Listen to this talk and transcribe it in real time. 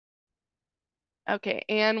Okay,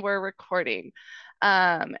 and we're recording.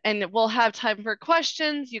 And we'll have time for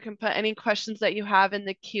questions. You can put any questions that you have in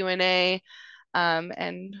the Q&A,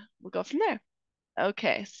 and we'll go from there.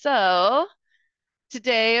 Okay, so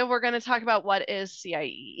today we're going to talk about what is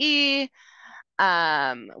CIEE.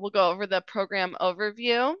 We'll go over the program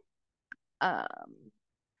overview. Um,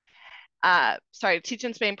 Teach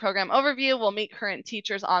in Spain program overview. We'll meet current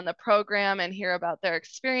teachers on the program and hear about their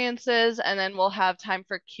experiences, and then we'll have time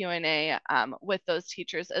for Q&A with those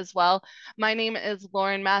teachers as well. My name is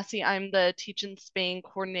Lauren Massey. I'm the Teach in Spain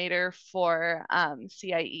coordinator for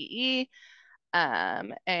CIEE,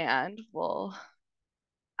 and we'll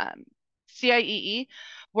CIEE.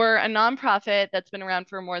 We're a nonprofit that's been around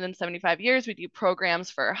for more than 75 years. We do programs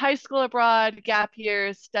for high school abroad, gap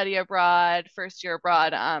years, study abroad, first year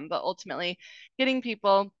abroad, but ultimately getting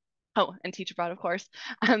people, oh, and teach abroad, of course,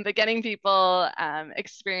 but getting people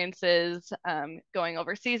experiences going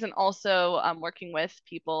overseas and also working with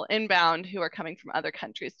people inbound who are coming from other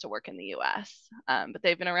countries to work in the US. But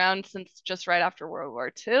they've been around since just right after World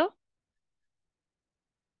War II.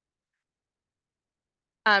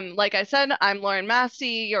 Like I said, I'm Lauren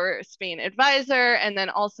Massey, your Spain advisor. And then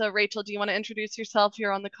also, Rachel, do you want to introduce yourself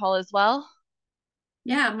here on the call as well?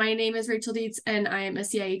 Yeah, my name is Rachel Dietz, and I am a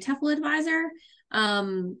CIEE TEFL advisor.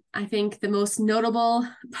 I think the most notable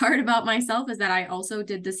part about myself is that I also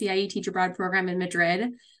did the CIEE Teach Abroad program in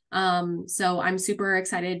Madrid. So I'm super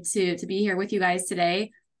excited to be here with you guys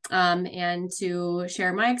today, and to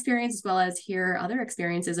share my experience as well as hear other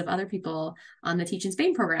experiences of other people on the Teach in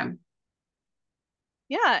Spain program.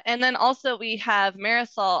 Yeah, and then also we have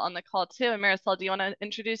Marisol on the call too. And Marisol, do you want to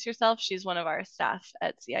introduce yourself? She's one of our staff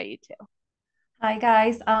at CIE too. Hi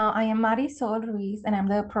guys, I am Marisol Ruiz and I'm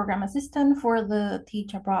the program assistant for the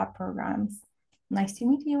Teach Abroad programs. Nice to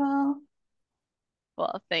meet you all.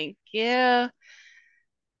 Well, thank you.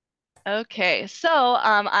 Okay, so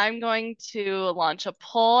I'm going to launch a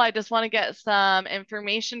poll. I just want to get some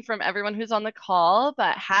information from everyone who's on the call,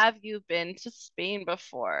 but have you been to Spain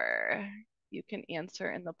before? You can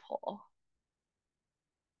answer in the poll.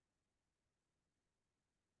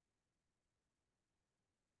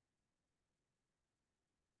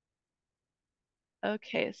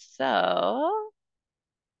 Okay, so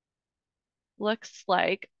looks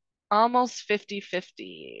like almost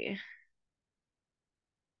 50-50.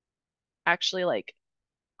 Actually, like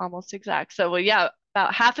almost exact. So, well, yeah,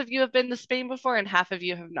 about half of you have been to Spain before and half of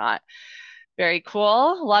you have not. Very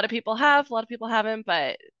cool. A lot of people have, a lot of people haven't,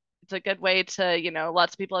 but it's a good way to,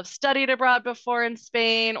 lots of people have studied abroad before in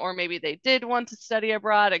Spain, or maybe they did want to study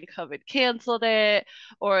abroad and COVID canceled it,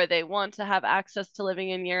 or they want to have access to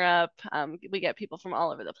living in Europe. We get people from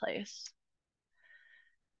all over the place.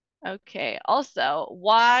 Okay. Also,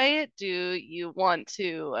 why do you want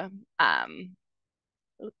to,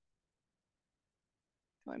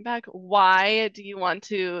 going back, why do you want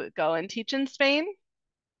to go and teach in Spain?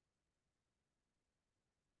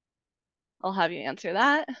 I'll have you answer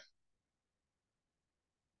that.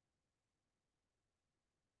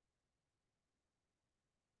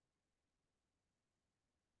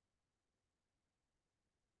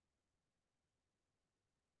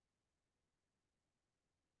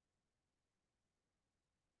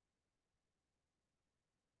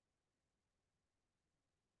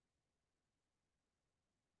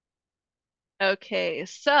 Okay,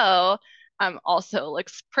 so also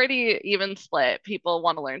looks pretty even split. People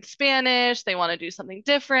want to learn Spanish, they want to do something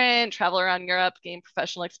different, travel around Europe, gain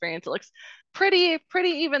professional experience. It looks pretty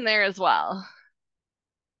even there as well.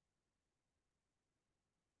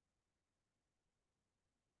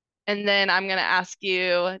 And then I'm going to ask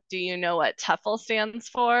you, do you know what TEFL stands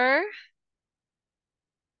for?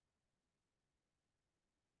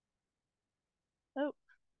 Oh,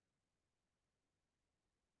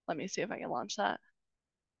 let me see if I can launch that.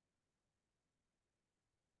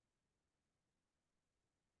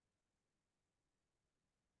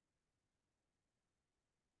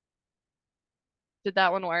 Did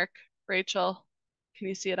that one work? Rachel, can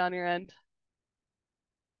you see it on your end?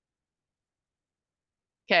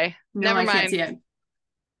 Okay, No, never I can't mind. see it.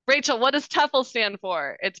 Rachel, what does TEFL stand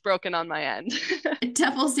for? It's broken on my end.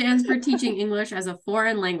 TEFL stands for Teaching English as a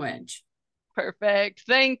Foreign Language. Perfect.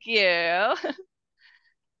 Thank you.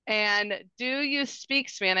 And do you speak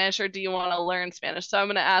Spanish or do you want to learn Spanish? So I'm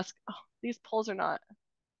going to ask, oh, these polls are not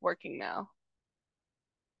working now.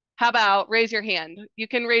 How about raise your hand? You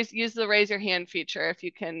can use the raise your hand feature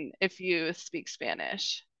if you speak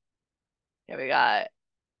Spanish. Here we got,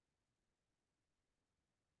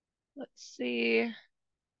 let's see,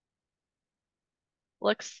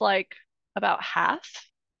 looks like about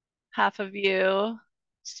half of you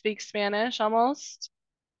speak Spanish almost.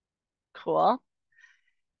 Cool.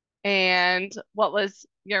 And what was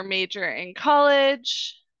your major in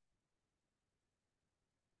college?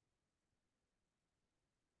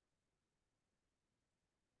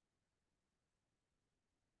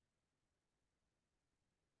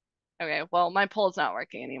 Okay, well, my poll's not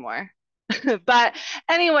working anymore. But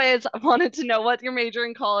anyways, I wanted to know what your major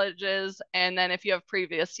in college is, and then if you have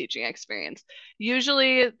previous teaching experience.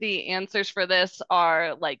 Usually the answers for this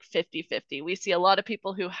are like 50-50. We see a lot of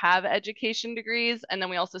people who have education degrees, and then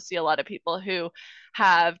we also see a lot of people who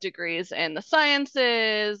have degrees in the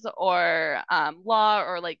sciences or law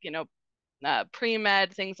or like,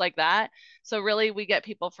 pre-med, things like that. So really we get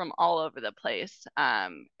people from all over the place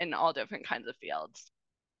in all different kinds of fields.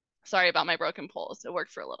 Sorry about my broken polls. It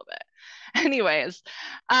worked for a little bit. Anyways,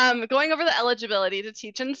 going over the eligibility to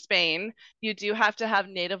teach in Spain, you do have to have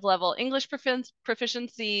native level English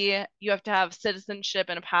proficiency. You have to have citizenship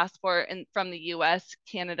and a passport from the US,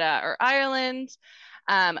 Canada, or Ireland,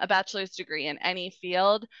 a bachelor's degree in any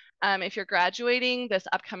field. If you're graduating this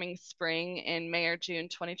upcoming spring in May or June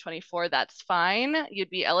 2024, that's fine.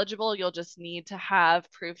 You'd be eligible. You'll just need to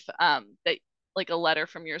have proof that like a letter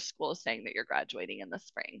from your school saying that you're graduating in the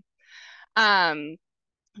spring.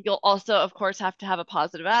 You'll also, of course, have to have a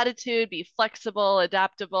positive attitude, be flexible,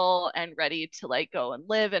 adaptable, and ready to like go and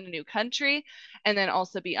live in a new country, and then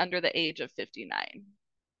also be under the age of 59.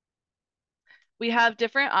 We have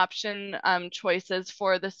different option choices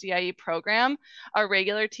for the CIE program. Our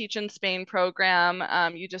regular Teach in Spain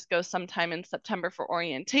program, you just go sometime in September for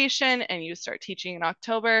orientation and you start teaching in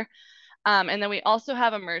October. And then we also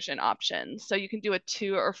have immersion options. So you can do a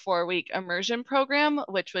 2 or 4 week immersion program,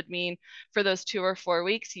 which would mean for those 2 or 4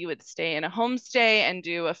 weeks, you would stay in a homestay and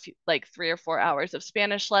do a few, like 3 or 4 hours of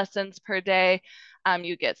Spanish lessons per day.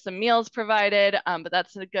 You get some meals provided, but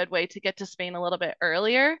that's a good way to get to Spain a little bit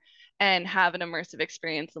earlier and have an immersive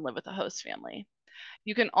experience and live with a host family.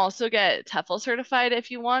 You can also get TEFL certified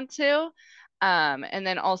if you want to. And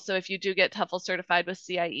then also if you do get TEFL certified with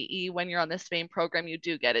CIEE when you're on the Spain program, you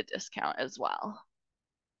do get a discount as well.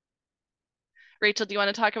 Rachel, do you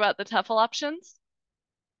want to talk about the TEFL options?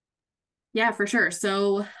 Yeah, for sure.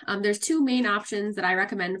 So there's 2 main options that I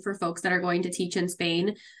recommend for folks that are going to teach in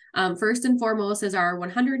Spain. First and foremost is our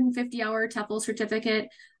 150-hour TEFL certificate.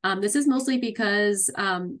 This is mostly because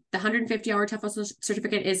the 150-hour TEFL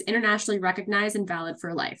certificate is internationally recognized and valid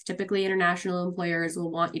for life. Typically, international employers will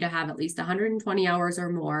want you to have at least 120 hours or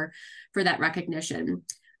more for that recognition.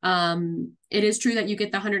 It is true that you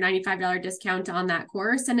get the $195 discount on that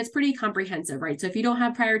course, and it's pretty comprehensive, right? So if you don't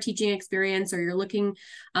have prior teaching experience or you're looking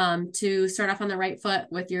to start off on the right foot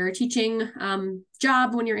with your teaching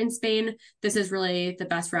job when you're in Spain, this is really the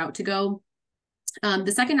best route to go.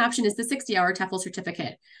 The second option is the 60-hour TEFL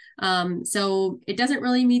certificate. So it doesn't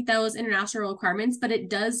really meet those international requirements, but it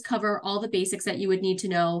does cover all the basics that you would need to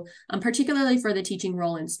know, particularly for the teaching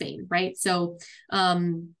role in Spain, right? So,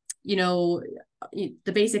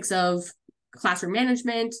 the basics of classroom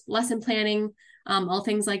management, lesson planning, all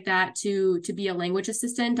things like that to be a language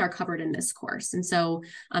assistant are covered in this course. And so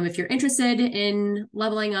if you're interested in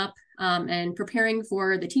leveling up and preparing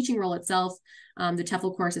for the teaching role itself, the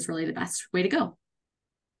TEFL course is really the best way to go.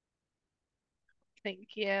 Thank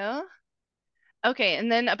you. Okay,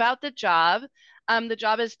 and then about the job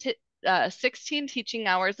is 16 teaching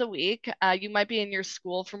hours a week. You might be in your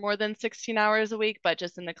school for more than 16 hours a week, but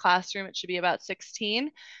just in the classroom, it should be about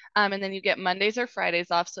 16. And then you get Mondays or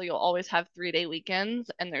Fridays off, so you'll always have 3-day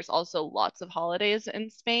weekends. And there's also lots of holidays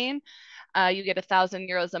in Spain. You get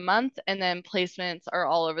 €1,000 a month, and then placements are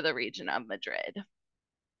all over the region of Madrid.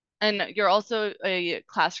 And you're also a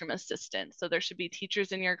classroom assistant, so there should be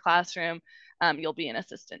teachers in your classroom. You'll be an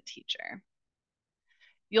assistant teacher.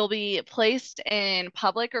 You'll be placed in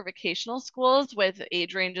public or vocational schools with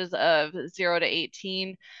age ranges of 0 to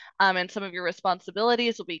 18. And some of your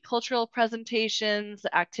responsibilities will be cultural presentations,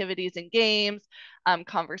 activities and games,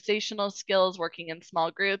 conversational skills, working in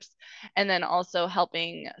small groups, and then also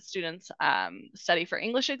helping students study for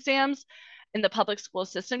English exams. In the public school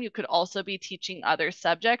system, you could also be teaching other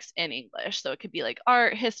subjects in English. So it could be like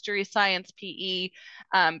art, history, science, PE.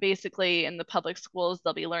 Basically, in the public schools,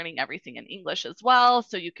 they'll be learning everything in English as well.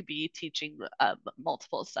 So you could be teaching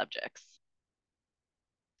multiple subjects.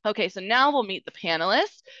 Okay, so now we'll meet the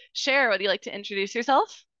panelists. Cher, would you like to introduce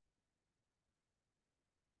yourself?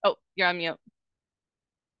 Oh, you're on mute.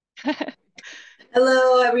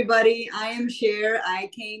 Hello, everybody. I am Cher. I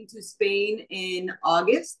came to Spain in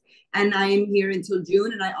August, and I am here until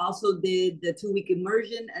June. And I also did the 2-week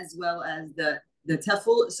immersion as well as the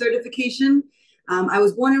TEFL certification. I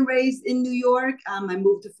was born and raised in New York. I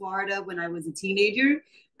moved to Florida when I was a teenager.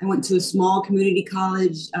 I went to a small community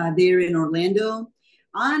college there in Orlando.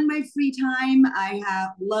 On my free time, I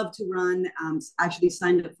have loved to run. Actually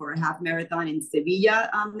signed up for a half marathon in Sevilla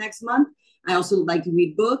next month. I also like to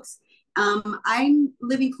read books. I'm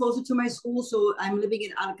living closer to my school, so I'm living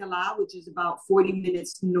in Alcalá, which is about 40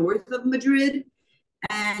 minutes north of Madrid.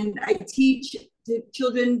 And I teach to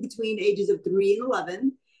children between ages of 3 and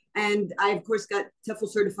 11. And I, of course, got TEFL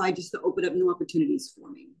certified just to open up new opportunities for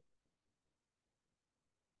me.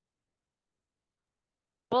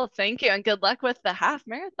 Well, thank you, and good luck with the half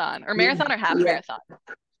marathon, or marathon or half marathon.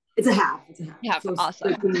 It's a half. It's a half. Half, So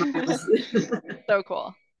awesome. So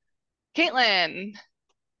cool. Caitlin.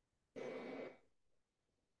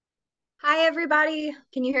 Hi, everybody.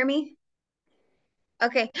 Can you hear me?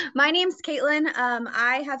 Okay, my name's Caitlin.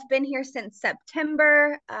 I have been here since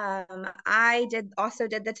September. I also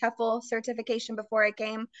did the TEFL certification before I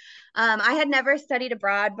came. I had never studied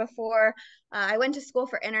abroad before. I went to school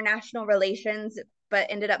for international relations, but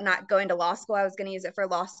ended up not going to law school. I was going to use it for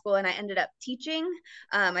law school, and I ended up teaching.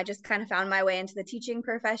 I just kind of found my way into the teaching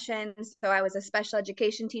profession. So I was a special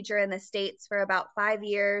education teacher in the States for about 5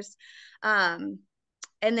 years. And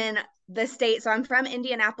then the state, so I'm from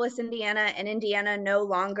Indianapolis, Indiana, and Indiana no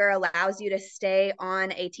longer allows you to stay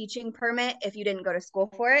on a teaching permit if you didn't go to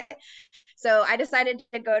school for it. So I decided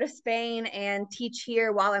to go to Spain and teach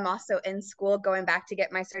here while I'm also in school, going back to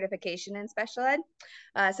get my certification in special ed.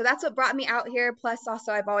 So that's what brought me out here. Plus,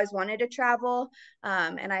 also, I've always wanted to travel,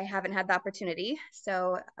 and I haven't had the opportunity.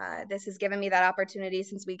 So this has given me that opportunity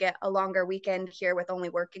since we get a longer weekend here with only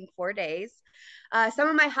working 4 days. Some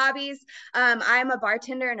of my hobbies, I'm a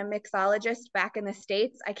bartender and a mixologist back in the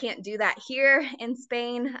States. I can't do that here in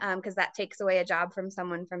Spain because that takes away a job from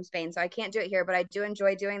someone from Spain. So I can't do it here, but I do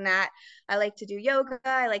enjoy doing that. I like to do yoga.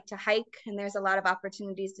 I like to hike, and there's a lot of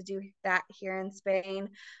opportunities to do that here in Spain.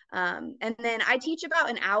 And then I teach about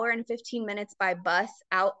an hour and 15 minutes by bus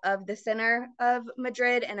out of the center of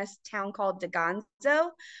Madrid in a town called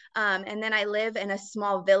Daganzo. And then I live in a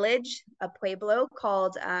small village, a pueblo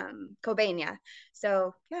called Cobeña.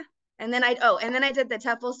 So yeah. And then I did the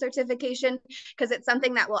TEFL certification because it's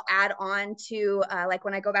something that will add on to like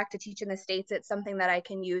when I go back to teach in the States, it's something that I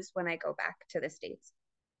can use when I go back to the States.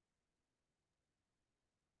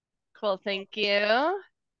 Cool, thank you.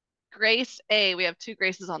 Grace A, we have 2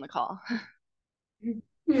 Graces on the call.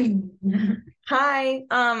 Hi,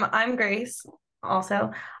 I'm Grace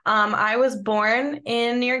also. I was born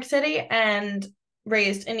in New York City and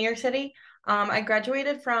raised in New York City. I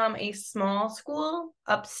graduated from a small school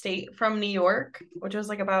upstate from New York, which was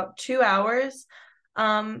like about 2 hours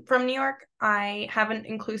from New York. I have an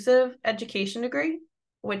inclusive education degree,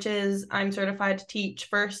 which is I'm certified to teach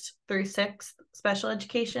 1st through 6th special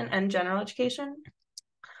education and general education.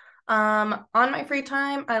 On my free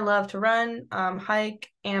time, I love to run, hike,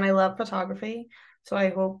 and I love photography. So I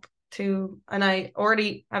hope to, and I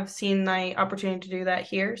already have seen my opportunity to do that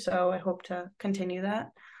here, so I hope to continue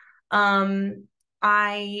that.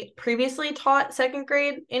 I previously taught 2nd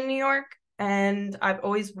grade in New York, and I've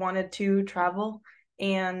always wanted to travel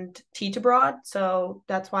and teach abroad, so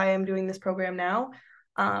that's why I'm doing this program now.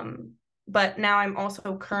 But now I'm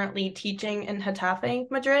also currently teaching in Getafe,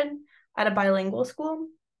 Madrid, at a bilingual school.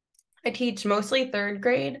 I teach mostly 3rd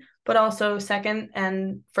grade, but also 2nd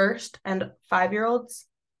and 1st and 5-year-olds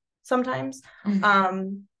sometimes.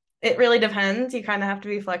 It really depends. You kind of have to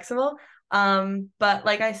be flexible. But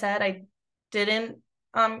like I said, I didn't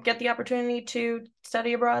get the opportunity to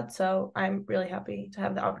study abroad, so I'm really happy to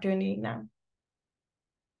have the opportunity now.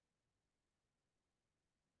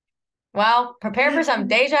 Well, prepare for some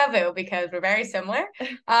deja vu because we're very similar.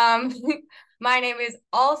 My name is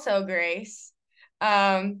also Grace.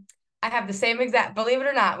 I have the same exact, believe it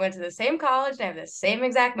or not, went to the same college and I have the same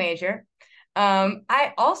exact major.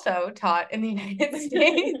 I also taught in the United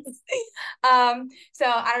States. So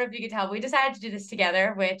I don't know if you could tell, we decided to do this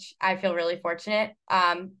together, which I feel really fortunate.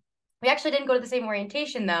 We actually didn't go to the same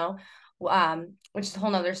orientation though, which is a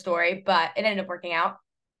whole nother story, but it ended up working out.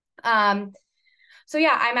 So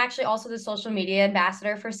yeah, I'm actually also the social media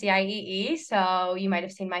ambassador for CIEE. So you might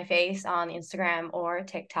have seen my face on Instagram or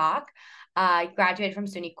TikTok. I graduated from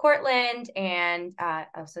SUNY Cortland and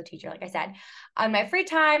also a teacher, like I said. On my free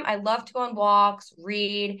time, I love to go on walks,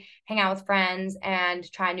 read, hang out with friends, and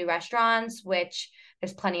try new restaurants, which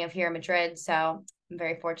there's plenty of here in Madrid. So I'm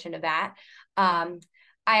very fortunate of that.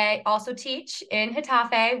 I also teach in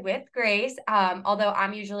Getafe with Grace, although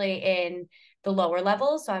I'm usually in the lower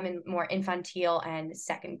levels. So I'm in more infantile and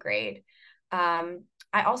 2nd grade.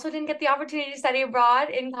 I also didn't get the opportunity to study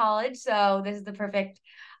abroad in college. So this is the perfect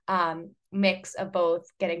mix of both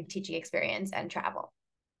getting teaching experience and travel.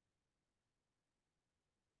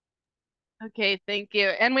 Okay, thank you.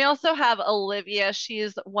 And we also have Olivia.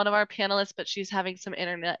 She's one of our panelists, but she's having some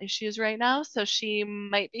internet issues right now. So she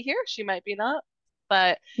might be here, she might be not,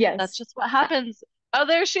 but that's Yes. just what happens. Oh,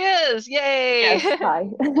 there she is. Yay. Yes. Hi.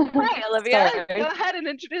 Hi, Olivia. Go Sorry. ahead and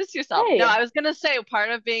introduce yourself. No, Hey. I was gonna say part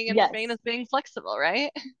of being in Spain Yes. is being flexible,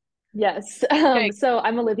 right? Yes. Okay, So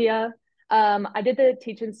I'm Olivia. I did the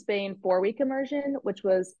Teach in Spain 4-week immersion, which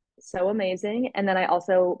was so amazing. And then I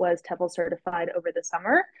also was TEFL certified over the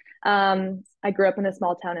summer. I grew up in a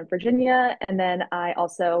small town in Virginia, and then I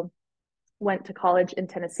also went to college in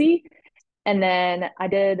Tennessee. And then I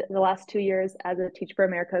did the last 2 years as a Teach for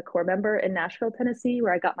America core member in Nashville, Tennessee,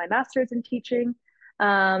 where I got my master's in teaching.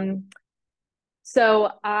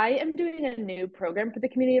 So I am doing a new program for the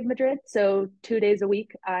community of Madrid. So 2 days a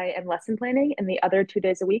week I am lesson planning, and the other 2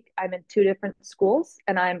 days a week I'm in 2 different schools,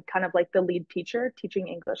 and I'm kind of like the lead teacher teaching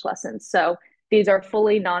English lessons. So these are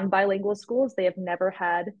fully non-bilingual schools. They have never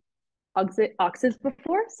had auxes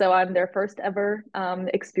before, so I'm their first ever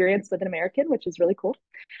experience with an American, which is really cool.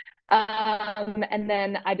 And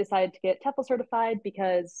then I decided to get TEFL certified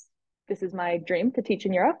because this is my dream to teach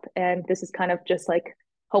in Europe, and this is kind of just like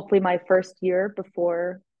hopefully my first year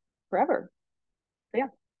before forever. So yeah.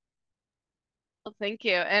 well, thank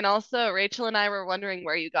you. And also, Rachel and I were wondering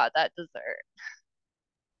where you got that dessert.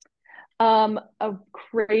 A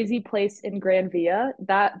crazy place in Gran Via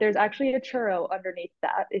that there's actually a churro underneath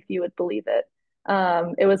that, if you would believe it.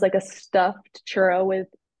 It was like a stuffed churro with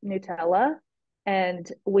Nutella,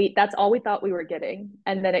 and that's all we thought we were getting.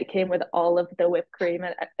 And then it came with all of the whipped cream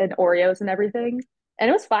and Oreos and everything. And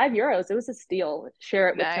it was €5. It was a steal. Share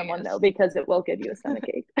it with someone Nice. though, because it will give you a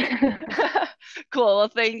stomachache. Cool. Well,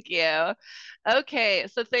 thank you. Okay,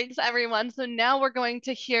 so thanks everyone. So now we're going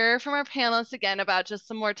to hear from our panelists again about just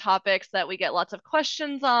some more topics that we get lots of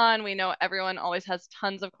questions on. We know everyone always has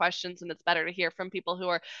tons of questions, and it's better to hear from people who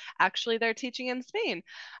are actually there teaching in Spain.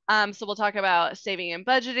 So we'll talk about saving and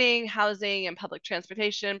budgeting, housing and public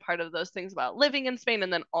transportation, part of those things about living in Spain,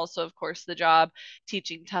 and then also, of course, the job,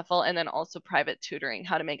 teaching TEFL, and then also private tutoring,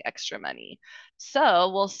 how to make extra money.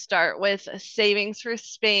 So we'll start with savings for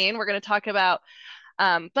Spain. We're going to talk about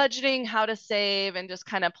budgeting, how to save, and just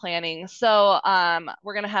kind of planning. So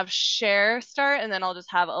we're gonna have Cher start, and then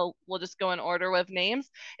we'll just go in order with names.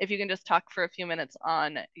 If you can just talk for a few minutes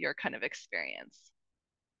on your kind of experience.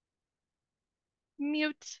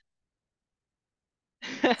 Mute.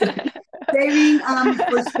 Saving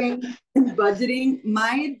for Spain and budgeting,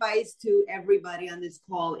 my advice to everybody on this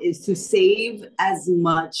call is to save as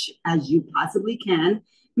much as you possibly can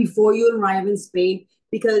before you arrive in Spain,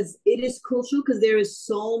 because it is crucial, because there is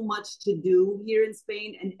so much to do here in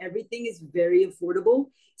Spain and everything is very affordable.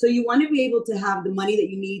 So you want to be able to have the money that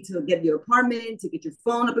you need to get your apartment, to get your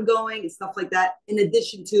phone up and going and stuff like that, in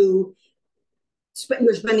addition to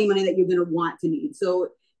you're spending money that you're going to want to need. So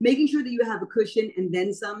making sure that you have a cushion and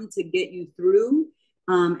then some to get you through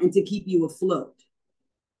and to keep you afloat.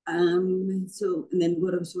 So, and then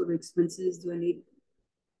what other sort of expenses do I need?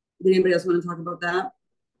 Did anybody else want to talk about that?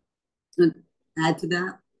 And add to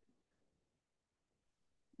that?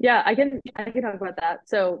 Yeah, I can talk about that.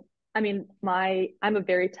 So, I mean, I'm a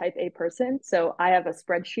very type A person, so I have a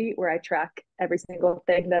spreadsheet where I track every single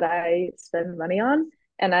thing that I spend money on,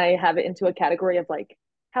 and I have it into a category of like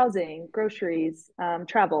housing, groceries,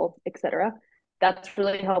 travel, etc. That's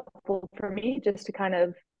really helpful for me just to kind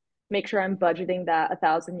of make sure I'm budgeting that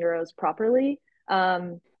 €1,000 properly.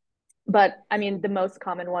 But I mean, the most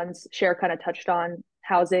common ones, Cher kind of touched on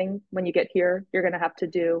housing. When you get here, you're going to have to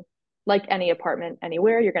do, like any apartment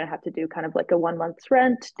anywhere, you're going to have to do kind of like a 1 month's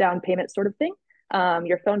rent, down payment sort of thing.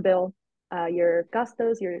 Your phone bill, your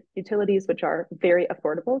gastos, your utilities, which are very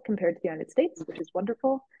affordable compared to the United States, which is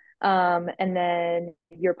wonderful. And then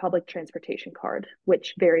your public transportation card,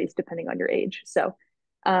 which varies depending on your age. So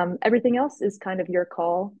everything else is kind of your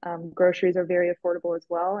call. Groceries are very affordable as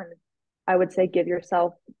well. And I would say give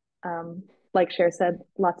yourself, like Cher said,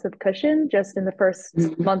 lots of cushion. Just in the first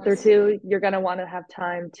month or two, you're going to want to have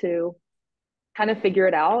time to kind of figure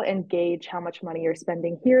it out and gauge how much money you're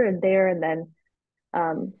spending here and there. And then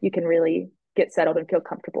you can really get settled and feel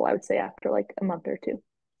comfortable, I would say, after like a month or two.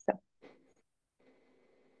 So.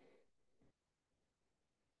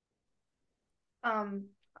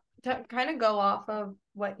 To kind of go off of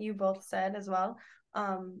what you both said as well,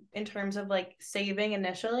 in terms of like saving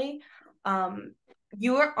initially,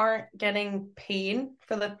 you aren't getting paid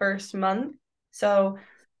for the first month. So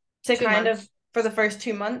to kind of for the first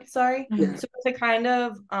 2 months, sorry. Yeah. So to kind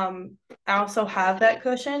of also have that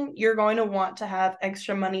cushion, you're going to want to have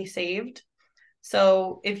extra money saved.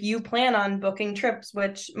 So if you plan on booking trips,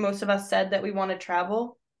 which most of us said that we want to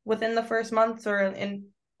travel within the first month or in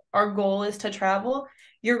our goal is to travel,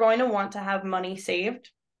 you're going to want to have money saved.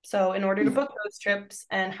 So in order to book those trips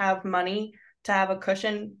and have money to have a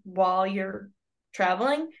cushion while you're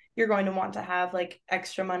traveling, you're going to want to have like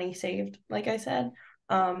extra money saved, like I said.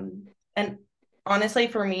 And honestly,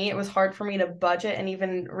 for me, it was hard for me to budget and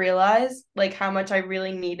even realize like how much I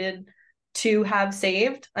really needed to have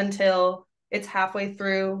saved until it's halfway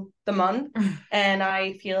through the month and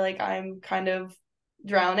I feel like I'm kind of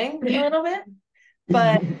drowning a little bit.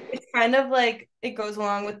 But it's kind of like it goes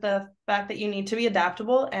along with the fact that you need to be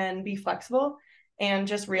adaptable and be flexible and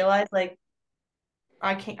just realize like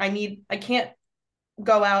I can't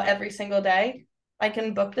go out every single day. I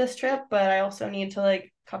can book this trip, but I also need to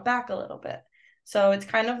like cut back a little bit. So it's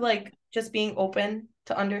kind of like just being open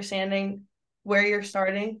to understanding where you're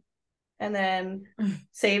starting and then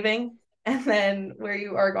saving and then where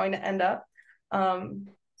you are going to end up.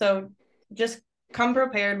 So just come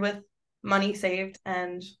prepared with money saved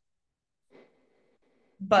and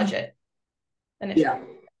budget initially. Yeah.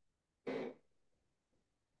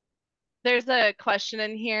 There's a question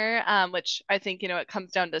in here, which I think, it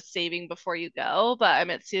comes down to saving before you go. But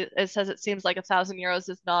it says it seems like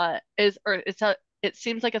 €1,000 it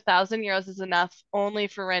seems like €1,000 is enough only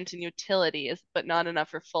for rent and utilities, but not enough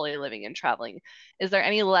for fully living and traveling. Is there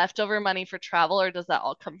any leftover money for travel, or does that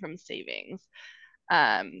all come from savings?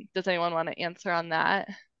 Does anyone want to answer on that?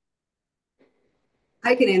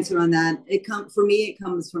 I can answer on that. For me, it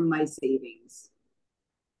comes from my savings.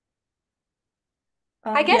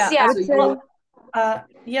 I guess, I would yeah. say,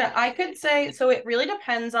 yeah, I could say so. It really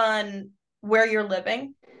depends on where you're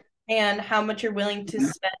living and how much you're willing to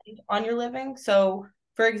spend on your living. So,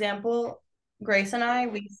 for example, Grace and I,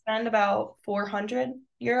 we spend about €400.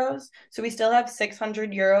 So we still have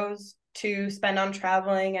 €600 to spend on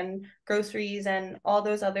traveling and groceries and all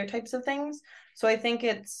those other types of things. So I think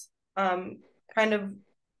it's kind of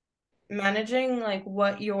managing like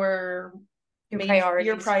what your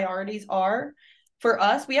priorities are. For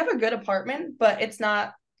us, we have a good apartment, but it's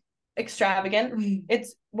not extravagant.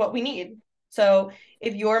 It's what we need. So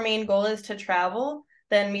if your main goal is to travel,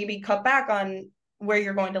 then maybe cut back on where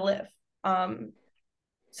you're going to live.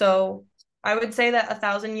 So I would say that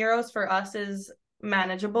 €1,000 for us is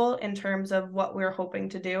manageable in terms of what we're hoping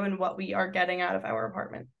to do and what we are getting out of our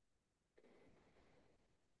apartment.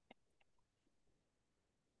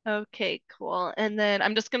 Okay, cool. And then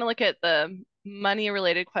I'm just going to look at the money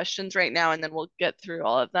related questions right now, and then we'll get through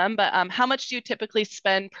all of them. But how much do you typically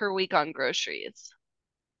spend per week on groceries?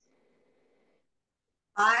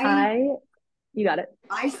 You got it.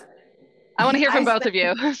 I want to hear from both of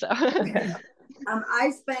you. So.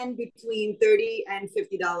 I spend between $30 and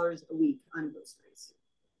 $50 a week on groceries.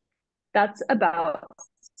 That's about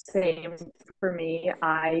same for me.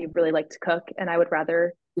 I really like to cook, and I would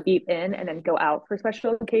rather eat in and then go out for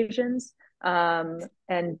special occasions.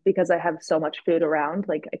 And because I have so much food around,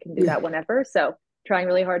 like I can do that whenever. So trying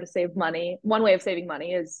really hard to save money. One way of saving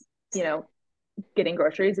money is, getting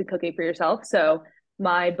groceries and cooking for yourself. So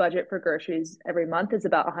my budget for groceries every month is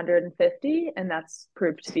about 150, and that's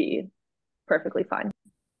proved to be perfectly fine.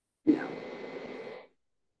 Yeah.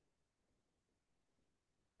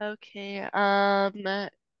 Okay.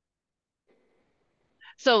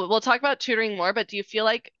 So we'll talk about tutoring more, but do you feel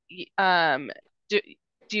like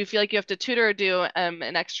do you feel like you have to tutor or do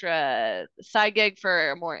an extra side gig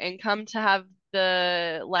for more income to have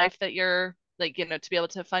the life that you're like, to be able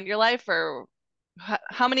to fund your life? Or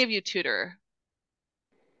how many of you tutor?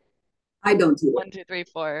 I don't tutor. 1, 2, 3,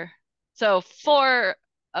 4. So 4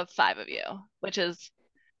 of 5 of you, which is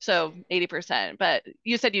so 80%. But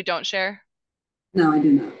you said you don't share? No, I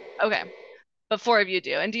do not. Okay. But 4 of you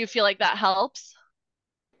do. And do you feel like that helps?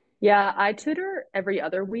 Yeah, I tutor every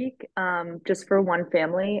other week, just for one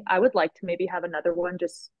family. I would like to maybe have another one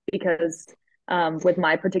just because with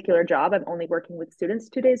my particular job, I'm only working with students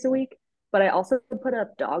 2 days a week, but I also put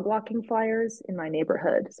up dog walking flyers in my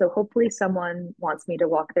neighborhood. So hopefully someone wants me to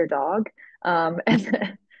walk their dog.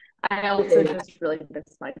 And I also just really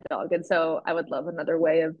miss my dog. And so I would love another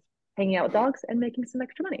way of hanging out with dogs and making some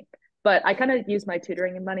extra money. But I kind of use my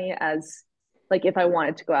tutoring money as like if I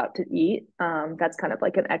wanted to go out to eat, that's kind of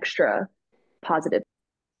like an extra positive.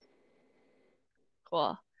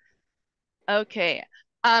 Cool. Okay.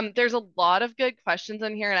 There's a lot of good questions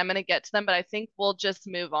in here, and I'm going to get to them, but I think we'll just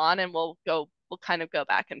move on and we'll kind of go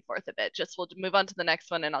back and forth a bit. We'll move on to the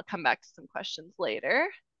next one, and I'll come back to some questions later.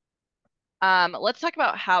 Let's talk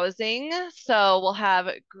about housing. So we'll have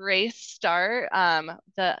Grace start,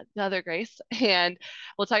 the other Grace, and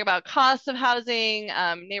we'll talk about costs of housing,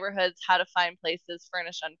 neighborhoods, how to find places,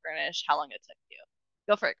 furnished, unfurnished, how long it took you.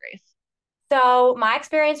 Go for it, Grace. So my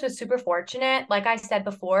experience was super fortunate. Like I said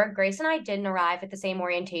before, Grace and I didn't arrive at the same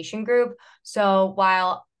orientation group. So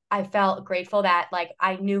while I felt grateful that like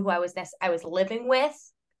I knew who I was living with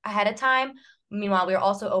ahead of time, meanwhile we were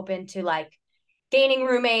also open to like gaining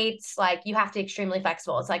roommates. Like you have to be extremely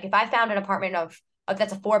flexible. It's like if I found an apartment of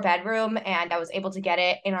that's a 4 bedroom and I was able to get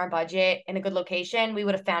it in our budget in a good location, we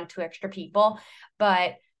would have found 2 extra people.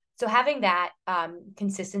 But so having that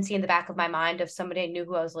consistency in the back of my mind of somebody I knew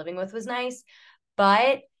who I was living with was nice.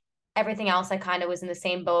 But everything else, I kind of was in the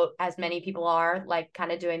same boat as many people are, like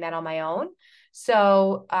kind of doing that on my own.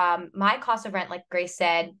 So my cost of rent, like Grace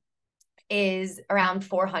said, is around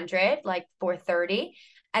 400, like 430.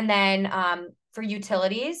 And then for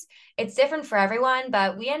utilities, it's different for everyone,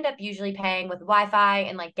 but we end up usually paying with Wi-Fi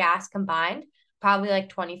and like gas combined, probably like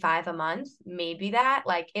 25 a month, maybe that.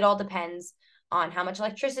 Like it all depends on how much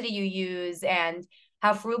electricity you use and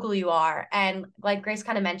how frugal you are. And like Grace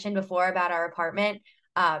kind of mentioned before about our apartment,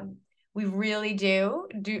 we really do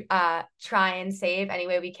try and save any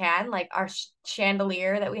way we can. Like our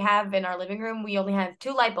chandelier that we have in our living room, we only have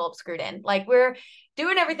 2 light bulbs screwed in. Like we're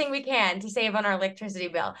doing everything we can to save on our electricity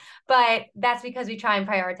bill, but that's because we try and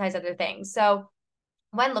prioritize other things. So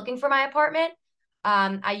when looking for my apartment,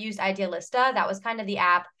 I used Idealista. That was kind of the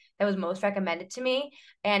app that was most recommended to me.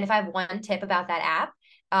 And if I have one tip about that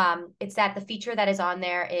app, it's that the feature that is on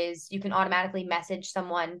there is you can automatically message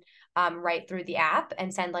someone right through the app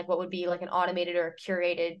and send like what would be like an automated or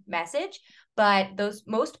curated message. But those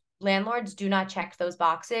most landlords do not check those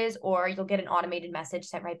boxes, or you'll get an automated message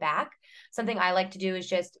sent right back. Something I like to do is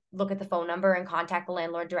just look at the phone number and contact the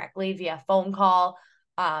landlord directly via phone call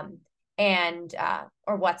and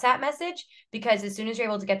or WhatsApp message, because as soon as you're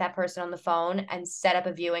able to get that person on the phone and set up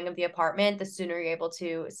a viewing of the apartment, the sooner you're able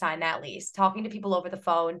to sign that lease. Talking to people over the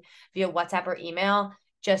phone via WhatsApp or email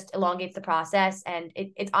just elongates the process, and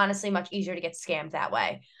it's honestly much easier to get scammed that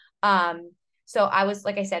way. So I was,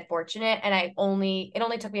 like I said, fortunate, and it only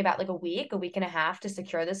took me about like a week and a half to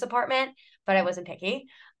secure this apartment, but I wasn't picky.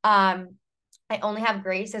 I only have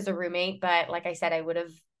Grace as a roommate, but like I said, I would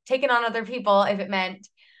have taken on other people if it meant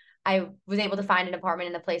I was able to find an apartment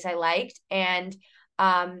in the place I liked. And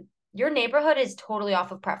your neighborhood is totally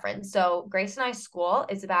off of preference. So Grace and I's school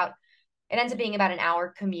is it ends up being about an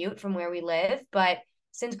hour commute from where we live. But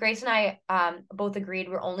since Grace and I both agreed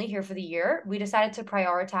we're only here for the year, we decided to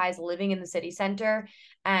prioritize living in the city center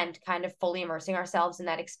and kind of fully immersing ourselves in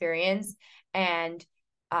that experience. And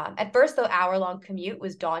at first, the hour-long commute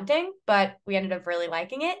was daunting, but we ended up really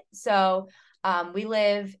liking it. So we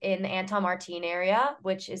live in the Anton Martin area,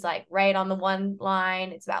 which is like right on the one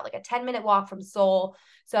line. It's about like a 10-minute walk from Seoul.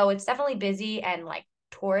 So it's definitely busy and like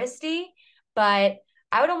touristy, but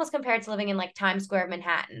I would almost compare it to living in like Times Square,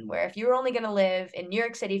 Manhattan, where if you were only going to live in New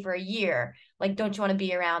York City for a year, like, don't you want to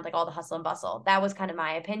be around like all the hustle and bustle? That was kind of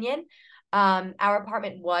my opinion. Our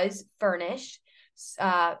apartment was furnished,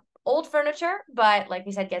 old furniture, but like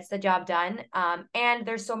we said, gets the job done. And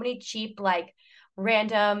there's so many cheap, like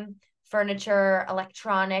random furniture,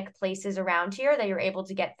 electronic places around here that you're able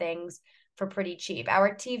to get things for pretty cheap.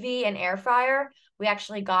 Our TV and air fryer, we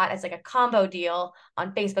actually got as like a combo deal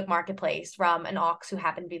on Facebook Marketplace from an aux who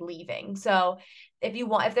happened to be leaving. So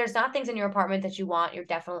if there's not things in your apartment that you want, you're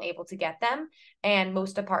definitely able to get them. And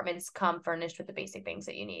most apartments come furnished with the basic things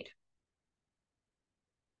that you need.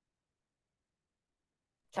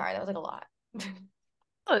 Sorry, that was like a lot.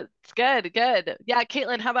 Oh, it's good, good. Yeah,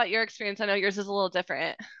 Caitlin, how about your experience? I know yours is a little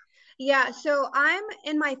different. Yeah, so I'm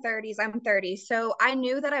in my 30s. I'm 30. So I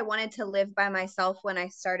knew that I wanted to live by myself when I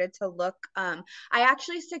started to look. I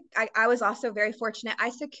was also very fortunate. I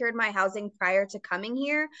secured my housing prior to coming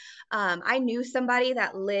here. I knew somebody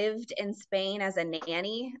that lived in Spain as a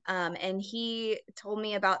nanny, and he told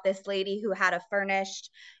me about this lady who had a furnished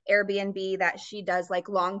Airbnb that she does like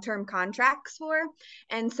long-term contracts for.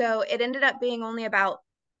 And so it ended up being only about,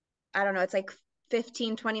 I don't know, it's like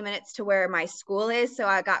 15-20 minutes to where my school is, so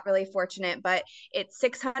I got really fortunate. But it's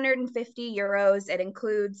 650 euros. It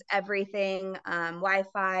includes everything,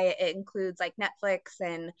 Wi-Fi. It includes like Netflix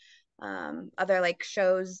and other like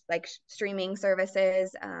shows, like streaming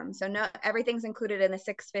services. So no, everything's included in the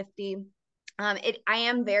 650. I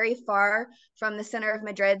am very far from the center of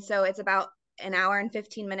Madrid, so it's about an hour and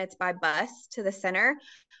 15 minutes by bus to the center,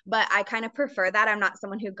 but I kind of prefer that. I'm not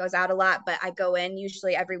someone who goes out a lot, but I go in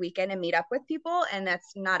usually every weekend and meet up with people, and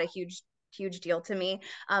that's not a huge deal to me.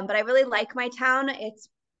 But I really like my town. It's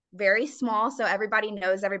very small, so everybody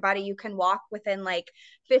knows everybody. You can walk within like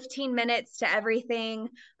 15 minutes to everything.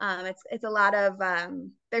 It's a lot of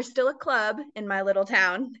there's still a club in my little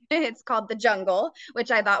town. It's called the Jungle,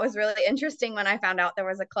 which I thought was really interesting when I found out there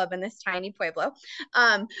was a club in this tiny pueblo.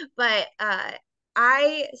 But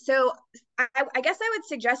I guess I would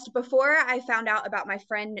suggest, before I found out about my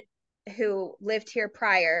friend who lived here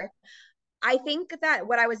prior, I think that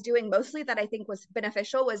what I was doing mostly that I think was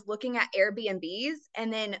beneficial was looking at Airbnbs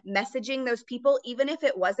and then messaging those people, even if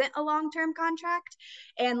it wasn't a long-term contract,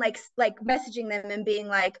 and like messaging them and being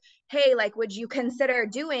like, hey, like, would you consider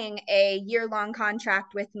doing a year-long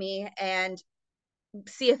contract with me, and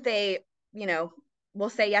see if they, you know, will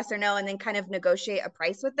say yes or no, and then kind of negotiate a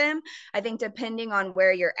price with them. I think depending on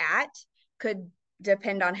where you're at could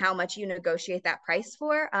depend on how much you negotiate that price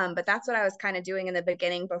for. But that's what I was kind of doing in the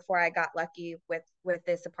beginning before I got lucky with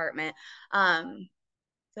this apartment.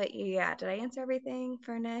 But yeah, did I answer everything?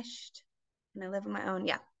 Furnished, and I live on my own.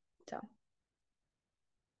 Yeah. So.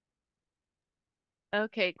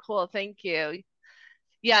 Okay, cool. Thank you.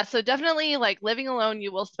 Yeah, so definitely like living alone,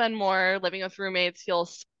 you will spend more. Living with roommates,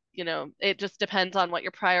 you know, it just depends on what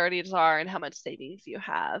your priorities are and how much savings you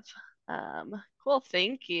have. Cool,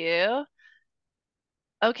 thank you.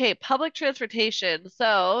 Okay, public transportation.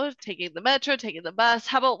 So taking the metro, taking the bus.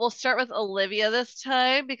 How about we'll start with Olivia this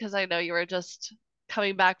time, because I know you were just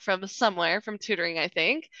coming back from somewhere, from tutoring, I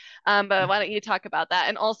think. But why don't you talk about that?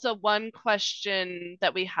 And also, one question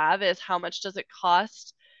that we have is, how much does it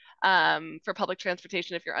cost for public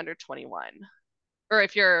transportation if you're under 21? Or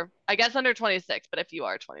if you're, I guess, under 26, but if you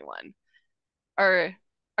are 21. Or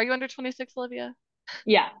are you under 26, Olivia?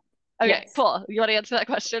 Yeah. Okay, yes. cool. You want to answer that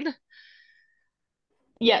question?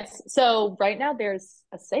 Yes. So right now there's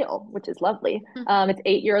a sale, which is lovely. It's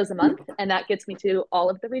 €8 a month, and that gets me to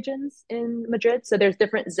all of the regions in Madrid. So there's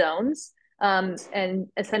different zones, and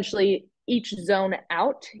essentially each zone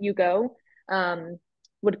out you go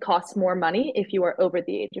would cost more money if you are over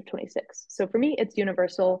the age of 26. So for me, it's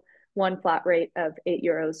universal, one flat rate of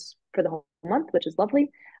 €8 for the whole month, which is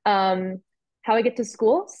lovely. How I get to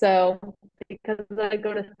school. So because I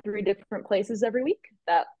go to 3 different places every week,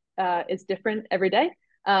 that is different every day.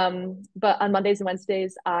 But on Mondays and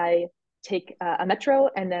Wednesdays, I take a metro,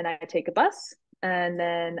 and then I take a bus. And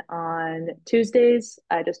then on Tuesdays,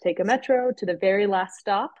 I just take a metro to the very last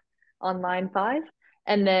stop on line 5.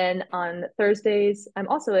 And then on Thursdays, I'm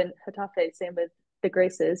also in Getafe, same with the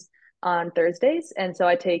Graces on Thursdays. And so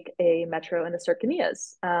I take a metro in the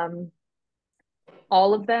Cercanías.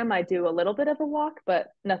 All of them, I do a little bit of a walk, but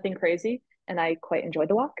nothing crazy. And I quite enjoy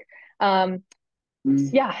the walk.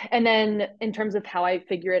 Yeah, and then in terms of how I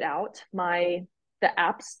figure it out, the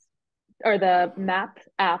apps, or the map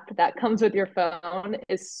app that comes with your phone,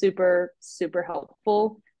 is super, super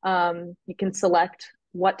helpful. You can select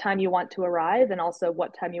what time you want to arrive and also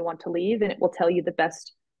what time you want to leave, and it will tell you the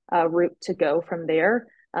best route to go from there.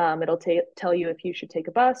 It'll tell you if you should take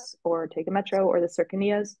a bus or take a metro or the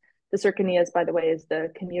Cercanías. The Cercanías, by the way, is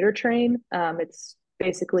the commuter train. It's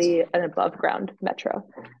basically an above ground metro.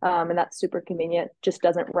 And that's super convenient, just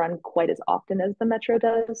doesn't run quite as often as the metro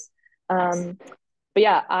does. But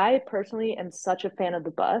yeah, I personally am such a fan of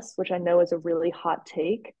the bus, which I know is a really hot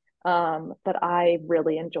take. But I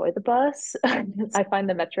really enjoy the bus. I find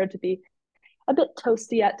the metro to be a bit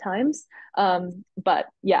toasty at times. But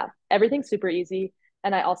yeah, everything's super easy.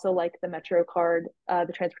 And I also like the metro card,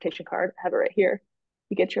 the transportation card. I have it right here.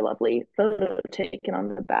 You get your lovely photo taken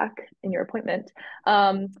on the back in your appointment.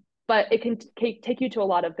 But it can take you to a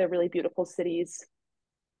lot of the really beautiful cities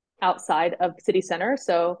outside of city center.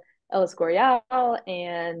 So El Escorial,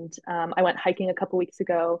 and I went hiking a couple weeks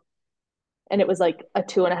ago, and it was like a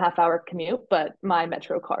 2.5-hour commute, but my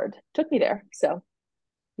metro card took me there. So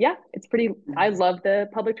yeah, it's pretty, I love the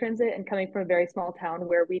public transit, and coming from a very small town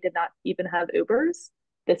where we did not even have Ubers,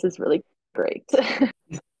 this is really great.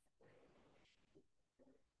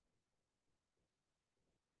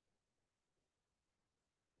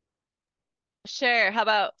 Sure. How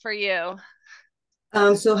about for you?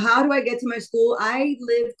 So how do I get to my school? I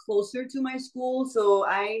live closer to my school, so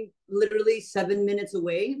I literally 7 minutes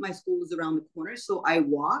away. My school is around the corner, so I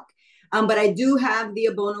walk. But I do have the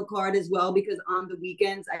Abono card as well, because on the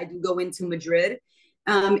weekends I do go into Madrid.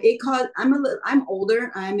 I'm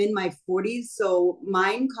older. I'm in my 40s, so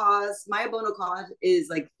my Abono cost is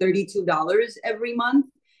like $32 every month,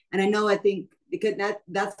 and I think because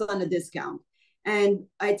that's on a discount. And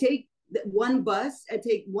I take one bus. I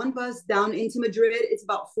take one bus down into Madrid. It's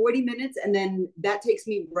about 40 minutes, and then that takes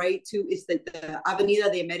me right to the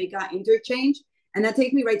Avenida de America interchange, and that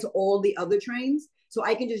takes me right to all the other trains. so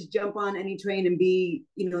I can just jump on any train and be,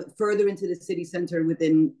 further into the city center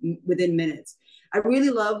within minutes. I really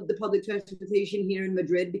love the public transportation here in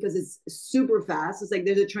Madrid because it's super fast. It's like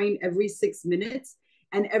there's a train every 6 minutes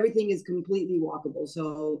and everything is completely walkable.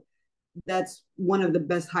 So that's one of the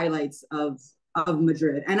best highlights of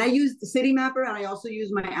Madrid. And I use the City Mapper, and I also use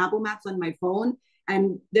my Apple Maps on my phone,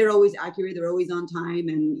 and they're always accurate. They're always on time.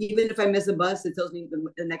 And even if I miss a bus, it tells me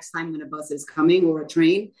the next time when a bus is coming or a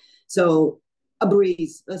train. So a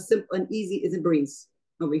breeze, a simple and easy is a breeze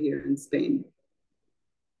over here in Spain.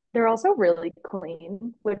 They're also really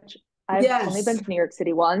clean, which I've only been to New York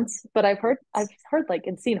City once, but I've heard like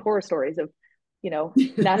and seen horror stories of,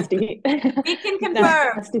 nasty. We can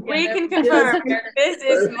confirm. We can confirm. This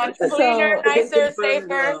is much cleaner, nicer,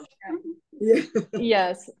 safer. Yeah.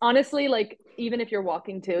 Yes, honestly, like even if you're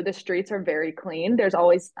walking too, the streets are very clean. There's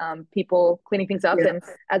always people cleaning things up. And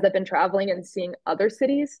as I've been traveling and seeing other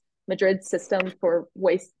cities, Madrid's system for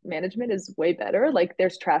waste management is way better. Like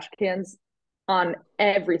there's trash cans on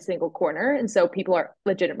every single corner, and so people are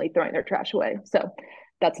legitimately throwing their trash away. So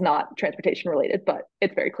that's not transportation related, but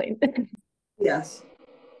it's very clean. Yes.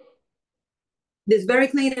 It's very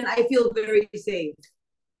clean, and I feel very safe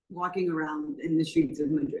walking around in the streets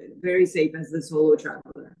of Madrid. Very safe as a solo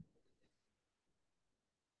traveler.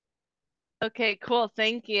 Okay, cool.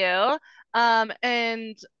 Thank you.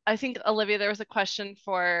 And I think Olivia, there was a question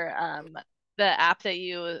for the app that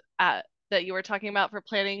you were talking about for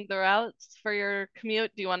planning the routes for your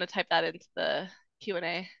commute. Do you want to type that into the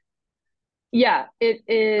Q&A? Yeah, it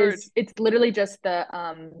is. It's literally just the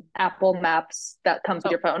Apple Maps that comes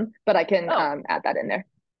with your phone, but I can add that in there.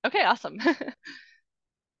 Okay, awesome.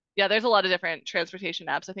 Yeah, there's a lot of different transportation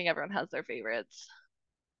apps. I think everyone has their favorites.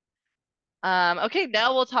 Okay,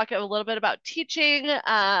 now we'll talk a little bit about teaching.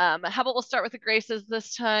 How about we'll start with the Graces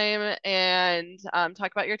this time and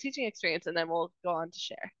talk about your teaching experience, and then we'll go on to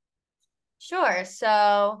share. Sure.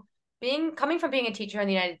 So coming from being a teacher in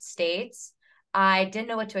the United States, I didn't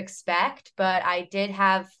know what to expect, but I did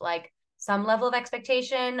have like some level of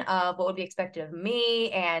expectation of what would be expected of me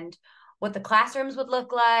and what the classrooms would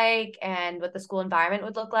look like and what the school environment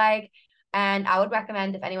would look like. And I would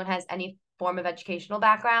recommend if anyone has any form of educational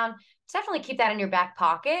background, definitely keep that in your back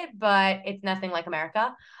pocket, but it's nothing like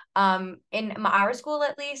America. In our school,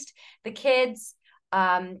 at least, the kids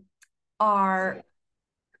are,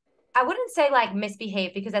 I wouldn't say like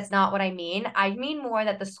misbehave because that's not what I mean. I mean more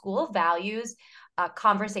that the school values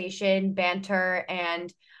conversation, banter,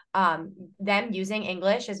 and them using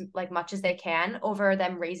English as like much as they can over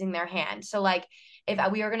them raising their hand. So like if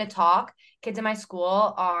we were going to talk, kids in my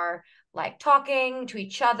school are like talking to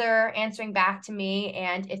each other, answering back to me.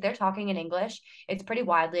 And if they're talking in English, it's pretty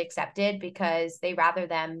widely accepted because they rather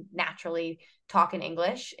them naturally talk in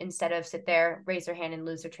English instead of sit there, raise their hand and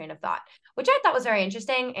lose their train of thought, which I thought was very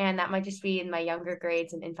interesting. And that might just be in my younger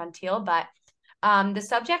grades and infantile. But the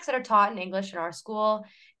subjects that are taught in English in our school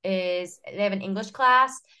is they have an English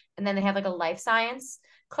class and then they have like a life science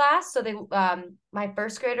class. So they my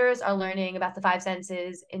first graders are learning about the 5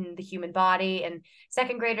 senses in the human body, and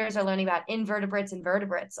second graders are learning about invertebrates and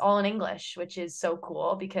vertebrates all in English, which is so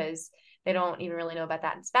cool because they don't even really know about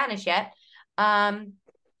that in Spanish yet. And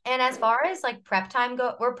as far as like prep time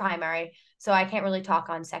we're primary, so I can't really talk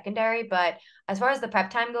on secondary, but as far as the prep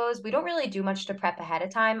time goes, we don't really do much to prep ahead of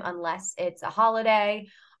time unless it's a holiday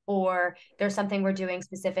or there's something we're doing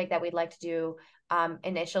specific that we'd like to do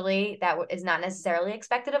initially that is not necessarily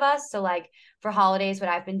expected of us. So like for holidays, what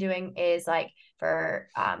I've been doing is like for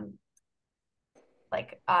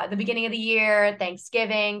the beginning of the year,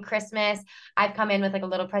 Thanksgiving, Christmas, I've come in with like a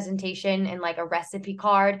little presentation and like a recipe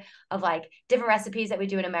card of like different recipes that we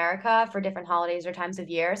do in America for different holidays or times of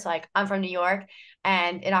year. So like I'm from New York,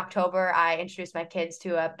 and in October, I introduced my kids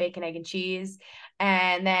to a bacon, egg, and cheese.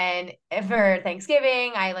 And then for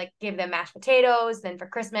Thanksgiving, I like give them mashed potatoes. Then for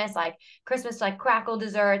Christmas, like crackle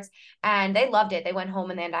desserts. And they loved it. They went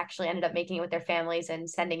home and then actually ended up making it with their families and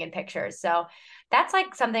sending in pictures. So that's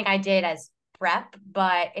like something I did as prep,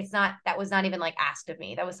 but that was not even like asked of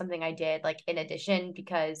me. That was something I did like in addition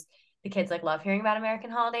because the kids like love hearing about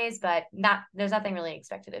American holidays, but there's nothing really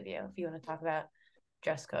expected of you if you want to talk about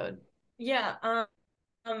dress code. Yeah.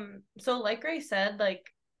 So like Ray said, like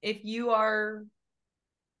if you're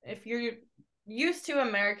used to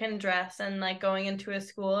American dress and like going into a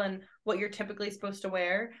school and what you're typically supposed to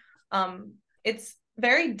wear, it's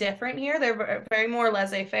very different here. They're very more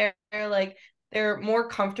laissez-faire, like they're more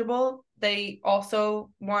comfortable. They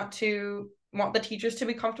also want the teachers to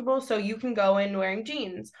be comfortable, so you can go in wearing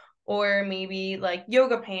jeans or maybe like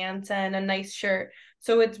yoga pants and a nice shirt.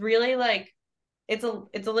 So it's really like it's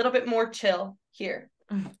a little bit more chill here.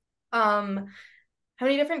 How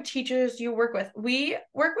many different teachers do you work with? We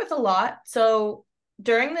work with a lot. So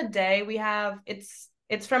during the day, we have it's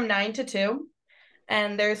from 9 to 2,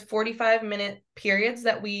 and there's 45-minute periods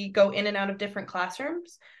that we go in and out of different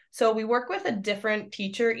classrooms. So we work with a different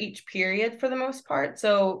teacher each period for the most part.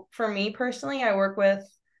 So for me personally, I work with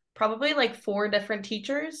probably like 4 different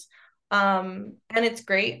teachers. And it's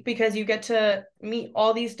great because you get to meet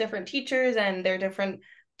all these different teachers and their different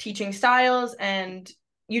teaching styles, and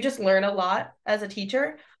you just learn a lot as a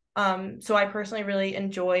teacher. So I personally really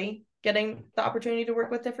enjoy getting the opportunity to work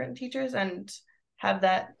with different teachers and have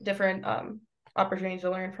that different opportunity to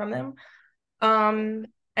learn from them.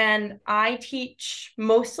 And I teach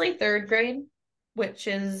mostly 3rd grade, which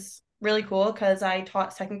is really cool because I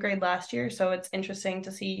taught 2nd grade last year. So it's interesting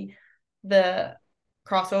to see the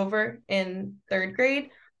crossover in 3rd grade.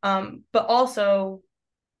 But also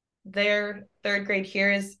their 3rd grade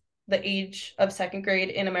here is the age of 2nd grade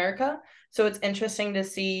in America. So it's interesting to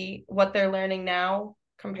see what they're learning now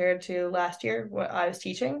compared to last year, what I was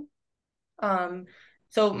teaching.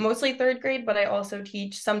 So mostly 3rd grade, but I also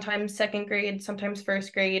teach sometimes 2nd grade, sometimes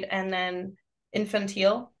 1st grade, and then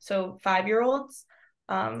infantile, so 5-year-olds.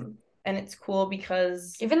 And it's cool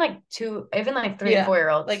because even like 3 and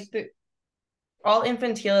 4-year-olds. Like all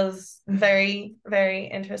infantile is very, very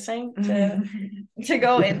interesting to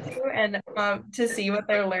go into and to see what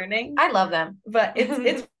they're learning. I love them. But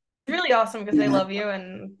it's really awesome because they love you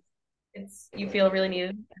and you feel really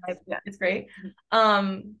needed. It's great.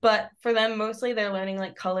 But for them, mostly they're learning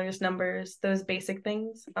like colors, numbers, those basic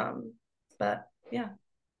things. But yeah.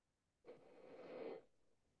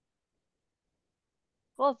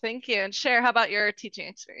 Well, thank you. And Cher, how about your teaching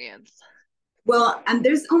experience? Well, and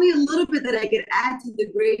there's only a little bit that I could add to the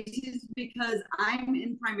grades because I'm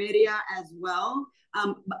in Primaria as well.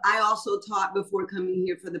 I also taught before coming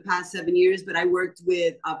here for the past 7 years, but I worked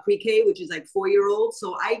with pre-K, which is like 4-year-olds.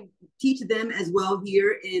 So I teach them as well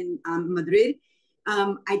here in Madrid.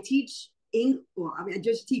 I teach I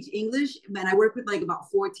just teach English, and I work with like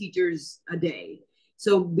about 4 teachers a day.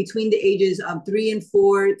 So between the ages of 3 and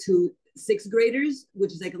 4 to 6th graders,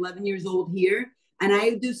 which is like 11 years old here. And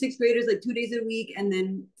I do 6th graders like 2 days a week, and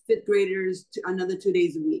then 5th graders another 2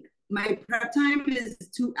 days a week. My prep time is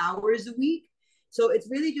 2 hours a week. So it's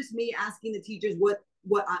really just me asking the teachers what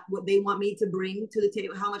they want me to bring to the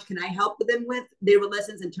table. How much can I help them with their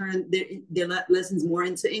lessons and turn their lessons more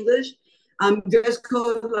into English? Dress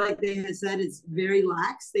code, like they had said, is very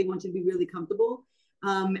lax. They want you to be really comfortable.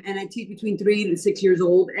 And I teach between 3 and 6 years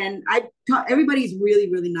old. And everybody's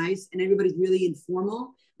really, really nice, and everybody's really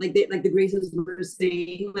informal. Like the Graces were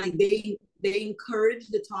saying, like they encourage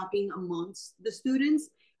the talking amongst the students,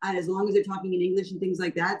 as long as they're talking in English and things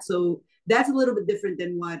like that. So that's a little bit different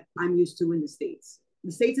than what I'm used to in the States.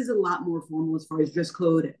 The States is a lot more formal as far as dress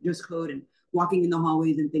code and walking in the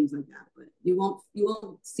hallways and things like that. But you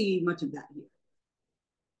won't see much of that here.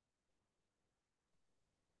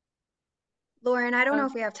 Lauren, I don't know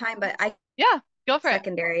if we have time, but yeah, go for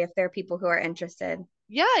secondary, if there are people who are interested.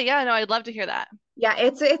 Yeah, no, I'd love to hear that. Yeah,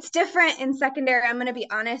 it's different in secondary. I'm going to be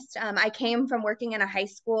honest. I came from working in a high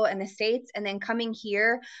school in the States, and then coming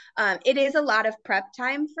here, it is a lot of prep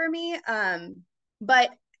time for me.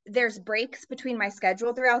 But there's breaks between my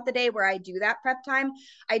schedule throughout the day where I do that prep time.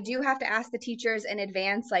 I do have to ask the teachers in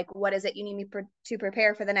advance, like, what is it you need me to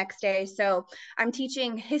prepare for the next day? So I'm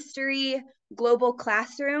teaching history, global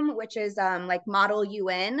classroom, which is like model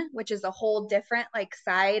UN, which is a whole different like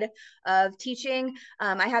side of teaching.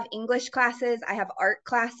 I have English classes, I have art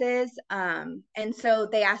classes. And so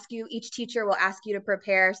each teacher will ask you to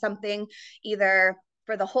prepare something either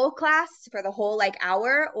for the whole class, for the whole like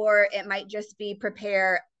hour, or it might just be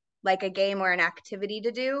prepare like a game or an activity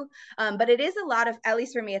to do. But it is a lot of, at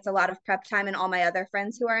least for me, it's a lot of prep time, and all my other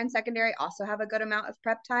friends who are in secondary also have a good amount of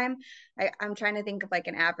prep time. I'm trying to think of like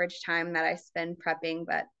an average time that I spend prepping,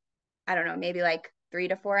 but I don't know, maybe like 3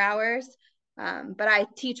 to 4 hours. But I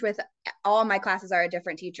teach with, all my classes are a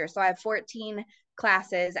different teacher. So I have 14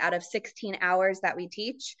 classes out of 16 hours that we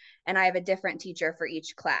teach, and I have a different teacher for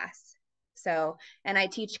each class. So, and I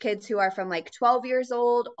teach kids who are from like 12 years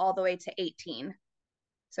old all the way to 18.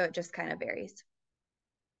 So it just kind of varies.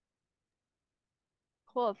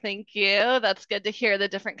 Cool, thank you. That's good to hear the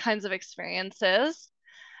different kinds of experiences.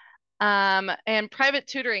 And private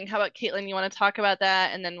tutoring, how about Caitlin? You want to talk about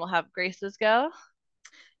that, and then we'll have Grace's go?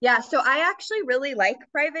 Yeah, so I actually really like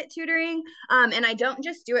private tutoring. And I don't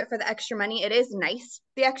just do it for the extra money. It is nice,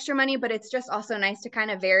 the extra money, but it's just also nice to kind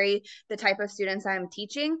of vary the type of students I'm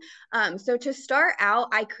teaching. So to start out,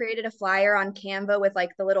 I created a flyer on Canva with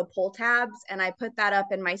like the little pull tabs, and I put that up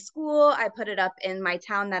in my school. I put it up in my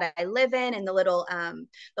town that I live in the little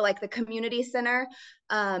the community center.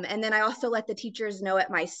 And then I also let the teachers know at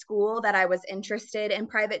my school that I was interested in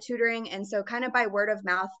private tutoring. And so kind of by word of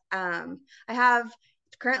mouth,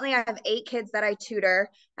 currently I have 8 kids that I tutor.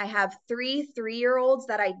 I have 3 3-year-olds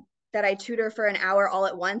that I tutor for an hour all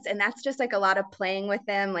at once. And that's just like a lot of playing with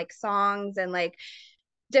them, like songs and like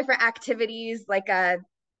different activities, like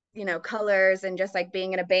colors, and just like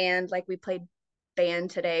being in a band. Like we played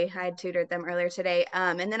band today. I had tutored them earlier today.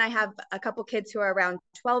 And then I have a couple kids who are around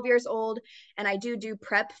 12 years old, and I do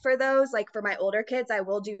prep for those. Like for my older kids, I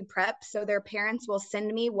will do prep. So their parents will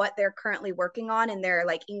send me what they're currently working on in their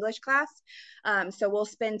like English class. So we'll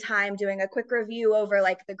spend time doing a quick review over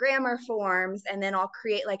like the grammar forms, and then I'll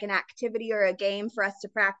create like an activity or a game for us to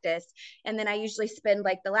practice. And then I usually spend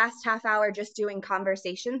like the last half hour just doing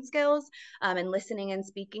conversation skills and listening and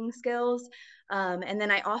speaking skills. And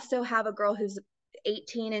then I also have a girl who's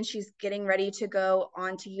 18 and she's getting ready to go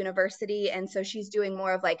on to university, and so she's doing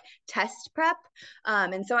more of like test prep.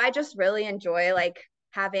 And so I just really enjoy like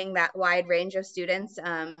having that wide range of students.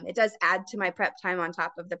 It does add to my prep time on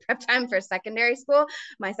top of the prep time for secondary school,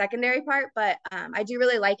 my secondary part, but I do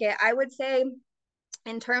really like it. I would say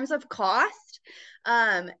in terms of cost,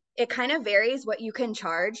 it kind of varies what you can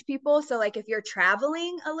charge people. So like if you're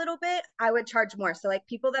traveling a little bit, I would charge more. So like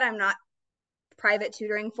people that I'm not private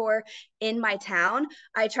tutoring for in my town,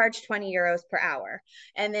 I charge 20 euros per hour.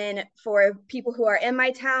 And then for people who are in my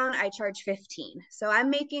town, I charge 15. So I'm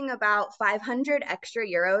making about 500 extra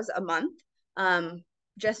euros a month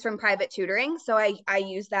just from private tutoring. So I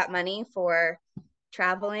use that money for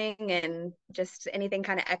traveling and just anything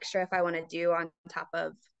kind of extra if I want to do on top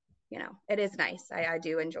of, it is nice. I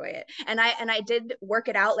do enjoy it. And I did work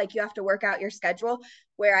it out. Like you have to work out your schedule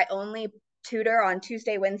where I only tutor on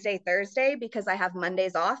Tuesday, Wednesday, Thursday, because I have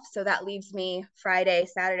Mondays off. So that leaves me Friday,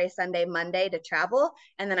 Saturday, Sunday, Monday to travel.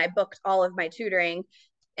 And then I booked all of my tutoring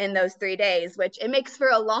in those 3 days, which it makes for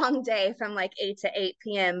a long day from like 8 to 8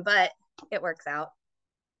 p.m., but it works out.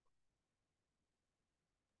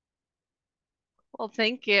 Well,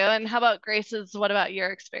 thank you. And how about Grace's? What about your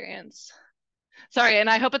experience? Sorry, and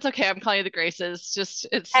I hope it's okay. I'm calling you the Graces.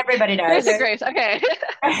 It's everybody does. Grace and Grace.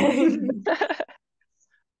 Okay.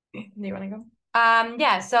 Do you want to go?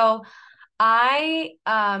 Yeah, so I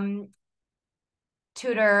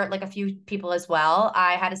tutor like a few people as well.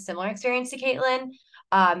 I had a similar experience to Caitlin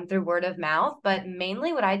through word of mouth, but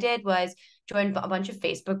mainly what I did was join a bunch of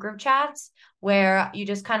Facebook group chats where you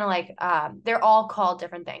just kind of like they're all called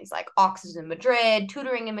different things, like Oxes in Madrid,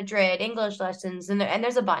 tutoring in Madrid, English lessons, and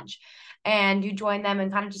there's a bunch. And you join them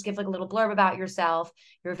and kind of just give like a little blurb about yourself,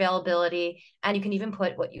 your availability, and you can even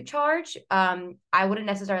put what you charge. I wouldn't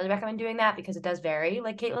necessarily recommend doing that because it does vary,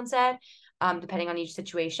 like Caitlin said, depending on each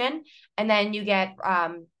situation. And then you get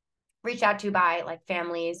reached out to by like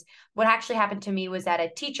families. What actually happened to me was that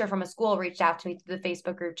a teacher from a school reached out to me through the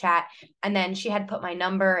Facebook group chat, and then she had put my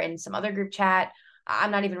number in some other group chat.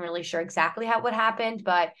 I'm not even really sure exactly what happened,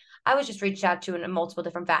 but I was just reached out to in multiple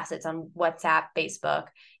different facets on WhatsApp, Facebook,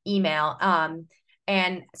 email,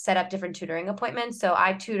 and set up different tutoring appointments. So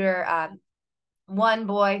I tutor one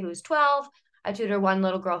boy who's 12. I tutor one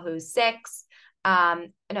little girl who's 6.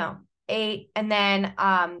 8. And then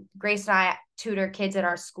Grace and I tutor kids at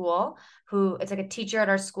our school who it's like a teacher at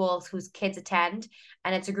our school whose kids attend,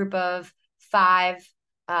 and it's a group of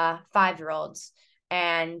 5-year-olds,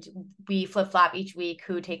 and we flip-flop each week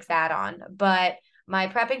who takes that on. But my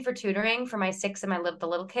prepping for tutoring for my 6 and the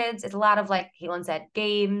little kids is a lot of, like Caitlin said,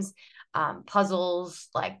 games, puzzles,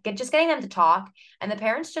 like just getting them to talk. And the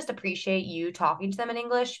parents just appreciate you talking to them in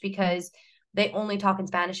English because they only talk in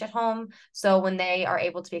Spanish at home. So when they are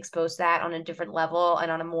able to be exposed to that on a different level and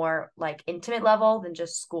on a more like intimate level than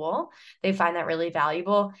just school, they find that really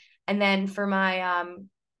valuable. And then for my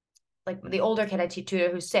like the older kid I tutor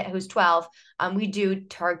who's 12, we do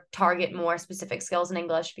target more specific skills in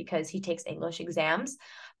English because he takes English exams.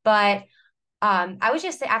 But I was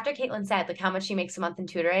just, after Caitlin said like how much she makes a month in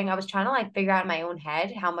tutoring, I was trying to like figure out in my own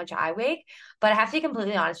head how much I make. But I have to be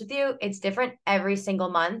completely honest with you, it's different every single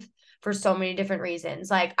month for so many different reasons.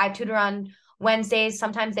 Like I tutor on Wednesdays,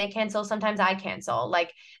 sometimes they cancel, sometimes I cancel.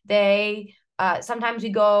 Like they sometimes we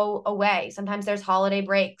go away, sometimes there's holiday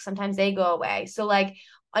break, sometimes they go away. So like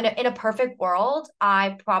in a perfect world,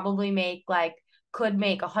 I probably make like could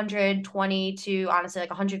make 120 to honestly like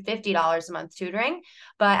 $150 a month tutoring,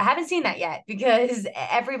 but I haven't seen that yet because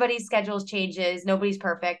everybody's schedules changes, nobody's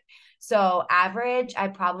perfect. So average, I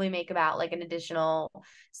probably make about like an additional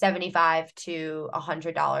 75 to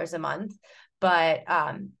 $100 a month, but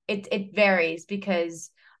it varies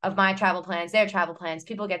because of my travel plans, their travel plans.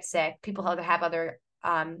 People get sick, people have other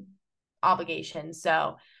obligations,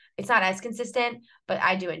 so it's not as consistent, but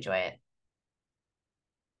I do enjoy it.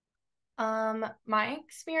 My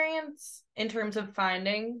experience in terms of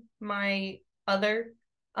finding my other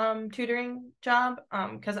tutoring job,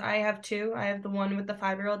 because I have two. I have the one with the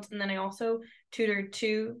 5-year-olds, and then I also tutor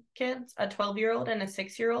two kids, a 12-year-old and a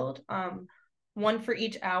 6-year-old, one for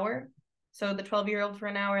each hour. So the 12-year-old for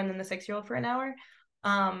an hour and then the 6-year-old for an hour.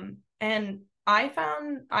 And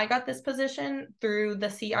I got this position through the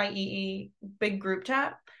CIEE big group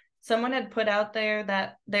chat. Someone had put out there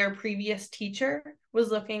that their previous teacher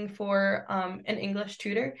was looking for an English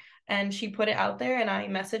tutor, and she put it out there, and I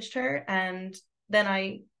messaged her, and then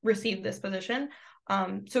I received this position.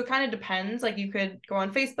 So it kind of depends. Like, you could go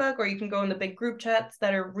on Facebook or you can go in the big group chats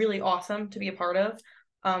that are really awesome to be a part of.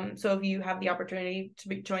 So if you have the opportunity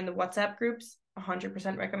to join the WhatsApp groups,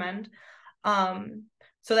 100% recommend.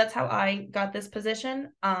 So that's how I got this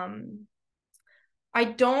position. I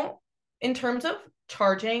don't, in terms of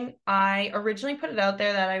charging, I originally put it out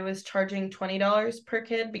there that I was charging $20 per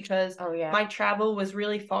kid because my travel was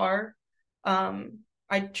really far.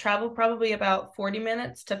 I traveled probably about 40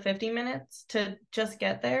 minutes to 50 minutes to just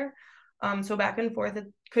get there. So back and forth, it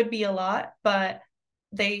could be a lot, but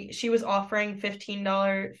she was offering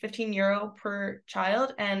 €15 per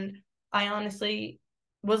child, and I honestly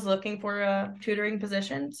was looking for a tutoring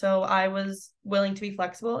position, so I was willing to be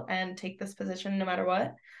flexible and take this position no matter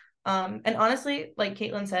what. And honestly, like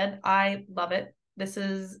Caitlin said, I love it.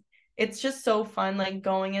 It's just so fun, like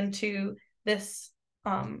going into this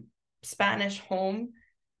Spanish home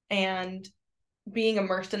and being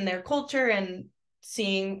immersed in their culture and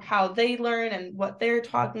seeing how they learn and what they're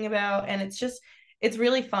talking about. And it's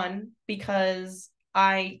really fun because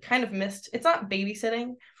I kind of missed, it's not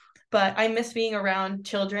babysitting, but I miss being around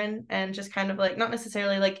children and just kind of like, not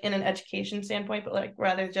necessarily like in an education standpoint, but like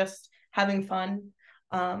rather just having fun.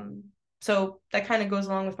 So that kind of goes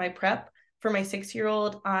along with my prep. For my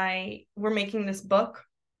 6-year-old, we're making this book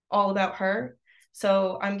all about her.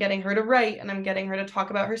 So I'm getting her to write and I'm getting her to talk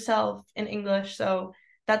about herself in English. So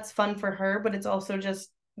that's fun for her, but it's also just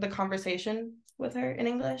the conversation with her in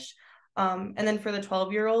English. And then for the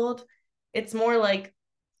 12-year-old, it's more like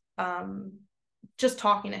just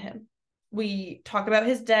talking to him. We talk about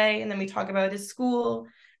his day, and then we talk about his school,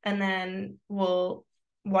 and then we'll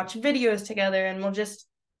watch videos together, and we'll just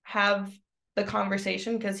have the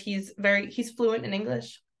conversation because he's fluent in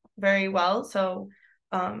English very well. So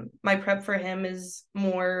my prep for him is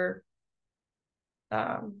more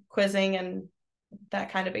quizzing and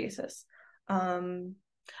that kind of basis.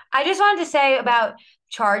 I just wanted to say about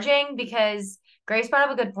charging, because Grace brought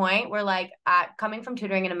up a good point where like coming from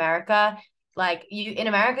tutoring in America, like in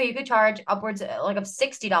America you could charge upwards like of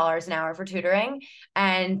 $60 an hour for tutoring,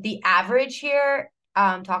 and the average here,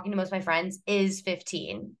 talking to most of my friends, is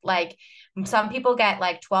 15. Like some people get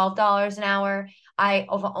like $12 an hour. I've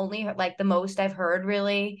only like the most I've heard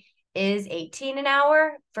really is 18 an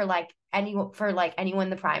hour for like anyone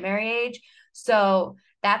the primary age. So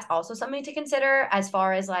that's also something to consider as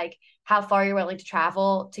far as like how far you're willing to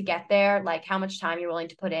travel to get there, like how much time you're willing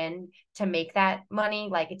to put in to make that money.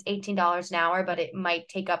 Like it's $18 an hour, but it might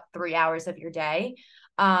take up 3 hours of your day.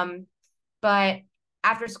 But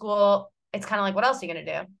after school, it's kind of like, what else are you going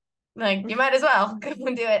to do? Like you might as well go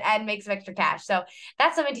and do it and make some extra cash. So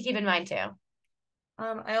that's something to keep in mind too.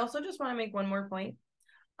 I also just want to make one more point.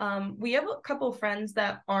 We have a couple of friends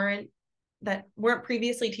that weren't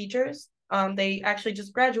previously teachers. They actually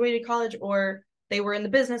just graduated college, or they were in the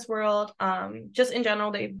business world. Just in general,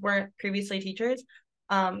 they weren't previously teachers.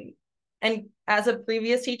 And as a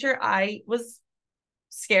previous teacher, I was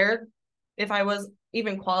scared if I was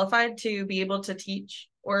even qualified to be able to teach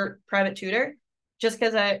or private tutor, just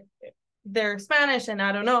because they're Spanish and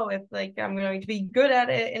I don't know if like I'm going to be good at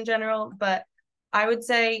it in general. But I would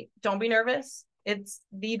say don't be nervous. It's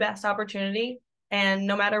the best opportunity, and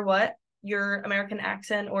no matter what, your American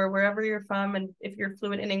accent or wherever you're from, and if you're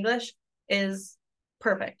fluent in English, is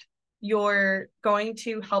perfect. You're going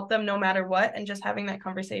to help them no matter what, and just having that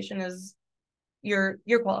conversation is you're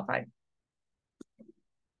qualified.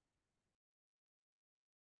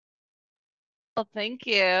 Well, thank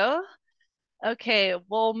you. Okay,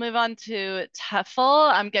 we'll move on to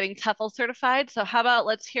TEFL. I'm getting TEFL certified. So how about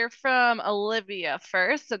let's hear from Olivia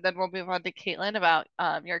first, and then we'll move on to Caitlin about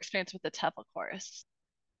your experience with the TEFL course.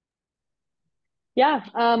 Yeah,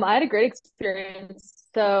 I had a great experience.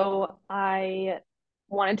 So I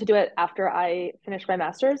wanted to do it after I finished my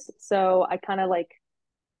master's. So I kind of like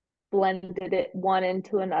blended it one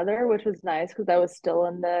into another, which was nice because I was still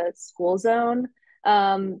in the school zone.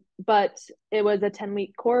 But it was a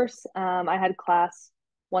 10-week course. I had class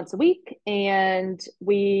once a week, and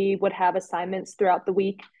we would have assignments throughout the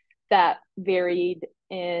week that varied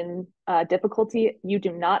in difficulty. You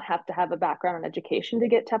do not have to have a background in education to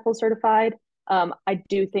get TEFL certified. I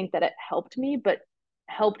do think that it helped me, but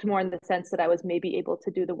helped more in the sense that I was maybe able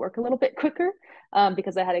to do the work a little bit quicker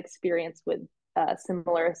because I had experience with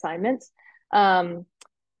similar assignments.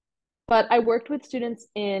 But I worked with students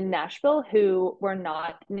in Nashville who were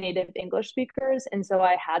not native English speakers. And so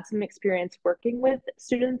I had some experience working with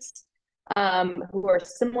students who are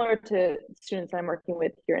similar to students I'm working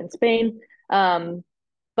with here in Spain.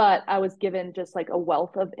 But I was given just like a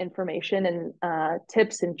wealth of information and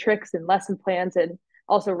tips and tricks and lesson plans and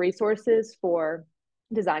also resources for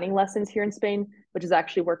designing lessons here in Spain, which has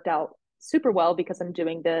actually worked out super well because I'm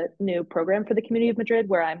doing the new program for the Community of Madrid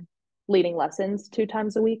where I'm leading lessons 2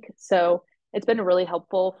 times a week. So it's been really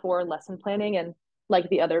helpful for lesson planning. And like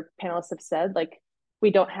the other panelists have said, like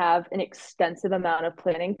we don't have an extensive amount of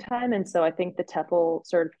planning time. And so I think the TEFL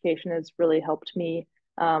certification has really helped me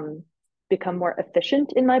become more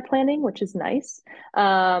efficient in my planning, which is nice.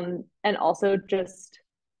 And also just,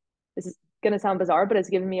 this is going to sound bizarre, but it's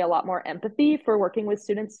given me a lot more empathy for working with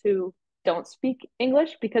students who don't speak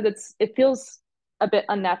English because it feels a bit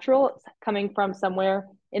unnatural coming from somewhere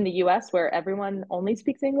in the US where everyone only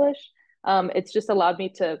speaks English. It's just allowed me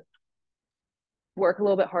to work a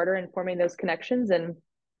little bit harder in forming those connections. And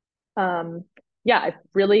yeah, I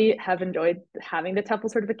really have enjoyed having the TEFL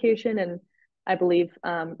certification. And I believe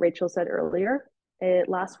Rachel said earlier, it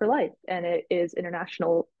lasts for life and it is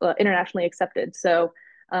internationally accepted. So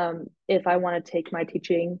if I want to take my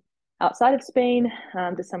teaching outside of Spain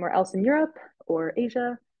to somewhere else in Europe or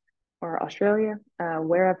Asia or Australia,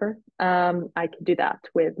 wherever, I can do that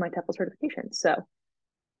with my TEFL certification. So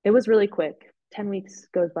it was really quick. 10 weeks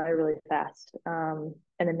goes by really fast. And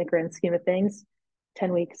in the grand scheme of things,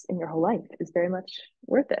 10 weeks in your whole life is very much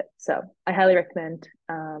worth it. So I highly recommend.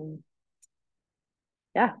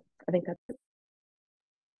 Yeah, I think that's it.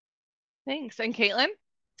 Thanks. And Caitlin?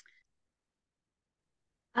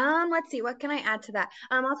 Let's see, what can I add to that?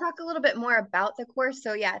 I'll talk a little bit more about the course.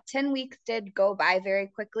 So yeah, 10 weeks did go by very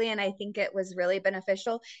quickly, and I think it was really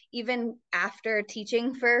beneficial. Even after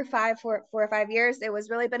teaching for 4 or 5 years, it was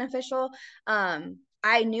really beneficial.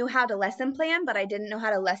 I knew how to lesson plan, but I didn't know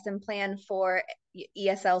how to lesson plan for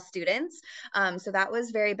ESL students. So that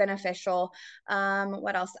was very beneficial.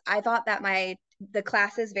 What else? I thought that the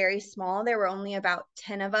class is very small. There were only about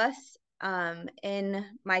 10 of us in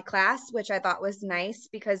my class, which I thought was nice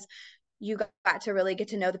because you got to really get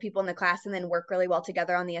to know the people in the class and then work really well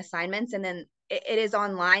together on the assignments. And then it is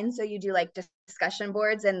online. So you do like discussion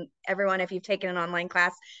boards, and everyone, if you've taken an online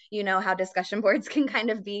class, you know how discussion boards can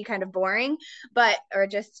kind of be kind of boring, or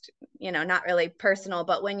just, not really personal.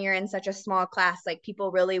 But when you're in such a small class, like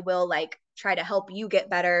people really will like try to help you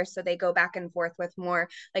get better. So they go back and forth with more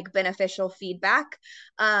like beneficial feedback.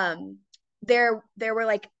 There were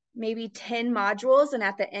like maybe 10 modules, and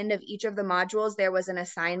at the end of each of the modules there was an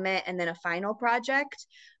assignment and then a final project,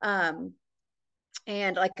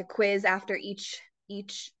 and like a quiz after each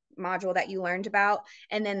module that you learned about.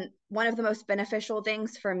 And then one of the most beneficial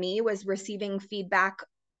things for me was receiving feedback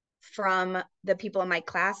from the people in my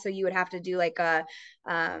class. So you would have to do like a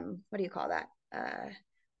what do you call that,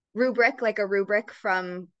 rubric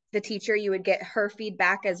from the teacher. You would get her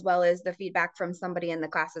feedback as well as the feedback from somebody in the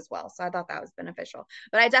class as well. So I thought that was beneficial,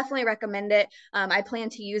 but I definitely recommend it. I plan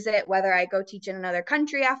to use it whether I go teach in another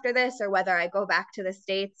country after this or whether I go back to the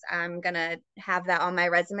States. I'm going to have that on my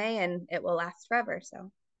resume and it will last forever.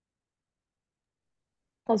 So.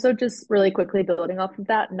 Also, just really quickly building off of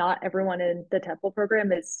that, not everyone in the TEFL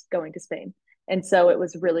program is going to Spain. And so it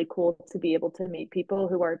was really cool to be able to meet people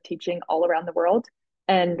who are teaching all around the world.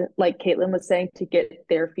 And like Caitlin was saying, to get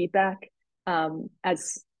their feedback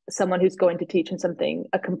as someone who's going to teach in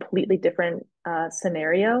a completely different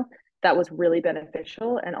scenario, that was really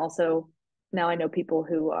beneficial. And also now I know people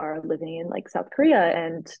who are living in like South Korea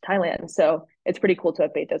and Thailand. So it's pretty cool to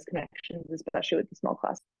have made those connections, especially with the small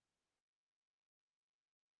class.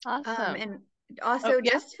 Awesome. And also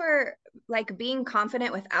just for like being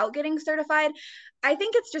confident without getting certified, I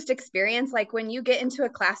think it's just experience. Like when you get into a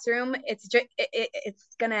classroom, it's just it's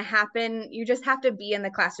gonna happen. You just have to be in the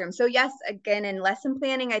classroom. So yes, again, in lesson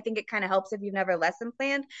planning, I think it kind of helps if you've never lesson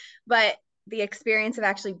planned, but the experience of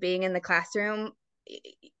actually being in the classroom,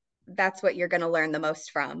 that's what you're gonna learn the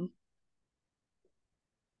most from.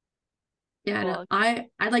 Yeah, Cool. I'd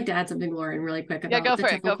like to add something, Lauren, really quick about go the for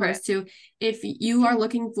it, TEFL course too. If you are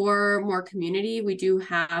looking for more community, we do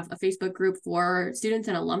have a Facebook group for students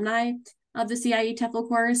and alumni of the CIE TEFL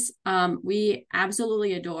course. We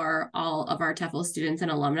absolutely adore all of our TEFL students and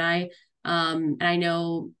alumni. And I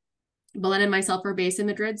know Belen and myself are based in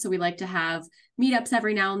Madrid, so we like to have meetups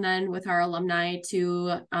every now and then with our alumni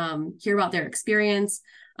to hear about their experience,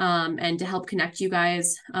 and to help connect you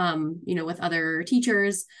guys, with other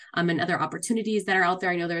teachers, and other opportunities that are out there.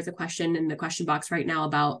 I know there's a question in the question box right now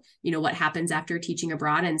about, what happens after teaching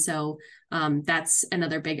abroad. And so that's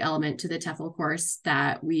another big element to the TEFL course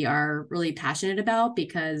that we are really passionate about,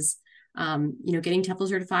 because, getting TEFL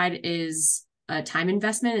certified is a time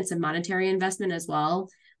investment. It's a monetary investment as well.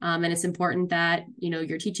 And it's important that,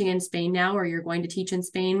 you're teaching in Spain now, or you're going to teach in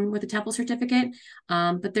Spain with a TEFL certificate.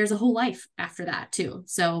 But there's a whole life after that too.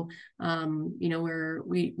 So,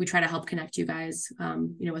 we try to help connect you guys,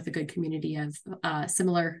 with a good community of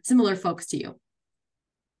similar folks to you.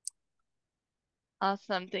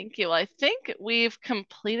 Awesome. Thank you. Well, I think we've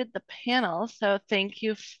completed the panel. So thank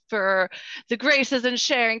you for the graces and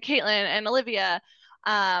sharing, Caitlin and Olivia.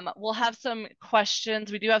 We'll have some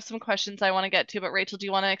questions. We do have some questions I want to get to, but Rachel, do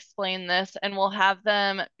you want to explain this? And we'll have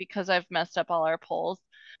them, because I've messed up all our polls,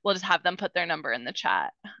 we'll just have them put their number in the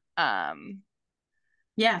chat.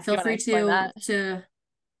 Yeah, feel free to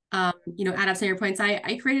add up some of your points.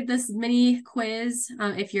 I created this mini quiz.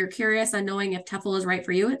 If you're curious on knowing if TEFL is right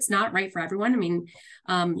for you, it's not right for everyone. I mean,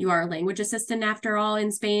 you are a language assistant after all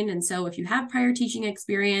in Spain. And so if you have prior teaching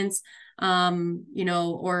experience,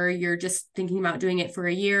 or you're just thinking about doing it for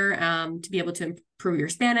a year, to be able to improve your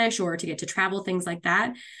Spanish or to get to travel, things like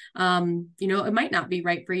that, it might not be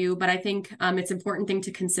right for you. But I think it's an important thing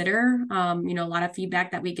to consider. A lot of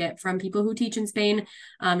feedback that we get from people who teach in Spain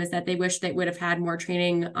is that they wish they would have had more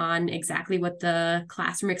training on exactly what the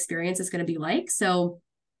classroom experience is going to be like. So,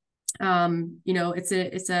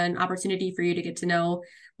 it's an opportunity for you to get to know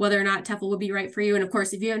whether or not TEFL would be right for you. And of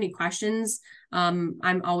course, if you have any questions,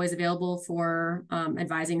 I'm always available for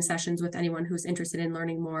advising sessions with anyone who's interested in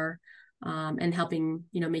learning more, and helping,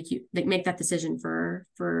 make that decision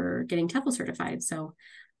for getting TEFL certified. So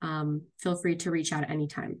feel free to reach out at any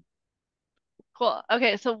time. Cool.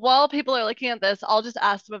 Okay, so while people are looking at this, I'll just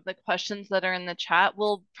ask some of the questions that are in the chat.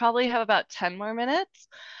 We'll probably have about 10 more minutes.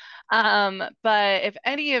 But if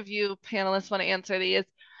any of you panelists want to answer these,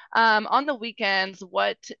 on the weekends,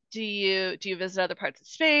 what do you visit other parts of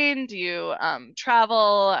Spain? Do you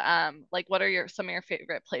travel? What are some of your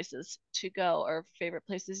favorite places to go, or favorite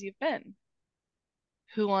places you've been?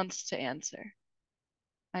 Who wants to answer?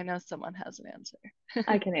 I know someone has an answer.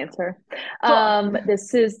 I can answer. Cool.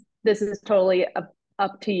 This is totally a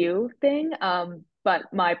up to you thing. But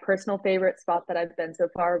my personal favorite spot that I've been so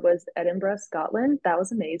far was Edinburgh, Scotland. That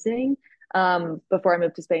was amazing. Before I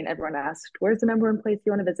moved to Spain, everyone asked, where's the number one place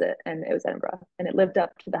you want to visit? And it was Edinburgh, and it lived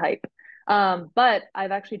up to the hype. But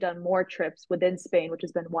I've actually done more trips within Spain, which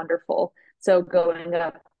has been wonderful. So going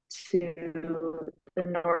up to the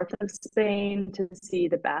north of Spain to see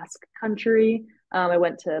the Basque country. I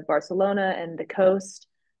went to Barcelona and the coast.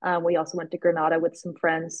 We also went to Granada with some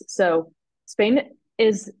friends. So Spain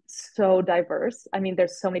is so diverse. I mean,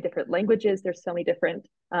 there's so many different languages, there's so many different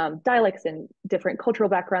dialects and different cultural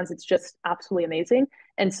backgrounds. It's just absolutely amazing.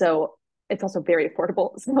 And so it's also very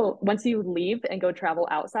affordable. So once you leave and go travel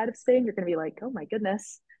outside of Spain, you're going to be like, oh my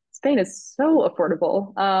goodness, Spain is so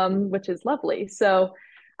affordable, which is lovely. So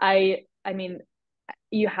I mean,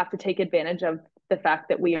 you have to take advantage of the fact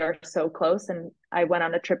that we are so close. And I went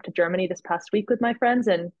on a trip to Germany this past week with my friends,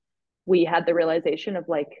 and we had the realization of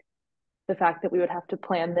the fact that we would have to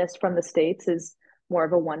plan this from the States is more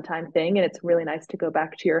of a one-time thing. And it's really nice to go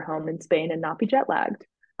back to your home in Spain and not be jet lagged.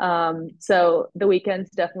 So the weekends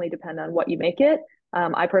definitely depend on what you make it.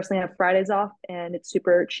 I personally have Fridays off, and it's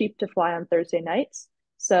super cheap to fly on Thursday nights.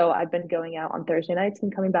 So I've been going out on Thursday nights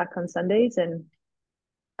and coming back on Sundays, and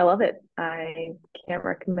I love it. I can't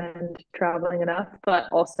recommend traveling enough, but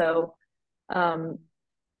also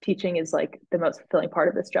teaching is the most fulfilling part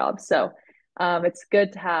of this job. So it's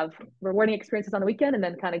good to have rewarding experiences on the weekend, and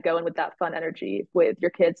then kind of go in with that fun energy with your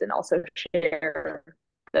kids, and also share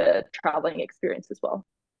the traveling experience as well.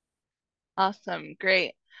 Awesome.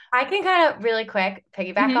 Great. I can kind of really quick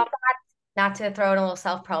piggyback off that. not to throw in a little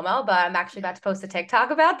self-promo, but I'm actually about to post a TikTok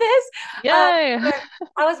about this. Yay.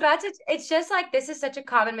 I was about to, it's just like, this is such a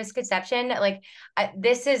common misconception. Like,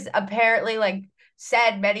 this is apparently like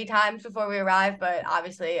said many times before we arrived, but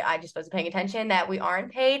obviously I just wasn't paying attention, that we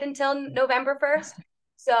aren't paid until November 1st.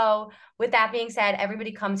 So with that being said,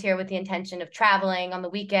 everybody comes here with the intention of traveling on the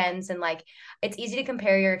weekends, and like it's easy to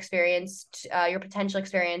compare your experience, your potential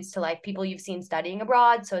experience, to like people you've seen studying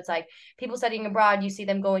abroad. So it's like people studying abroad, you see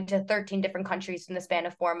them going to 13 different countries in the span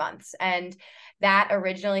of 4 months. And that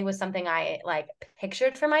originally was something I like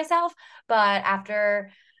pictured for myself. But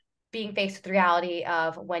after being faced with the reality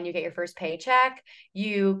of when you get your first paycheck,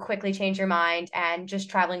 you quickly change your mind, and just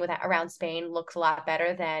traveling with around Spain looks a lot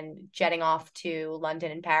better than jetting off to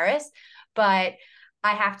London and Paris. But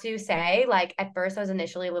I have to say, like, at first I was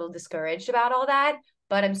initially a little discouraged about all that,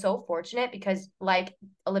 but I'm so fortunate because, like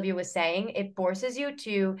Olivia was saying, it forces you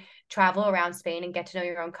to travel around Spain and get to know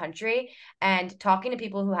your own country. And talking to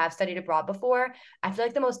people who have studied abroad before, I feel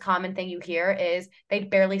like the most common thing you hear is they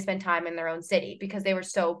barely spend time in their own city because they were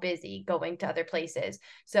so busy going to other places.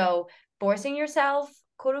 So forcing yourself,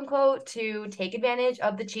 quote unquote, to take advantage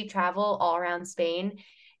of the cheap travel all around Spain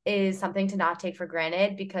is something to not take for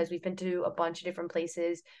granted, because we've been to a bunch of different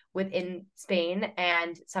places within Spain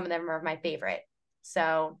and some of them are my favorite.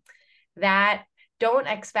 So that, don't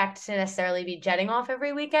expect to necessarily be jetting off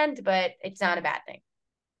every weekend, but it's not a bad thing.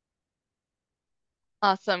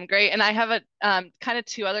 Awesome. Great. And I have a kind of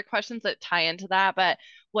two other questions that tie into that, but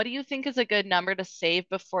what do you think is a good number to save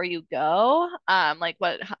before you go? Like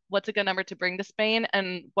what's a good number to bring to Spain,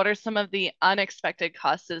 and what are some of the unexpected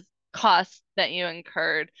costs that you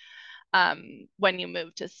incurred when you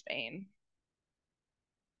moved to Spain?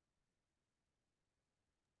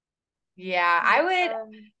 Yeah, I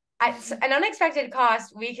would. An unexpected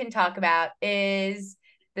cost we can talk about is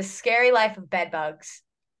the scary life of bed bugs.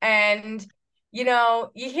 And you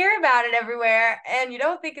know, you hear about it everywhere and you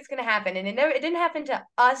don't think it's going to happen. And it didn't happen to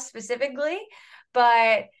us specifically,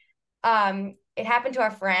 but it happened to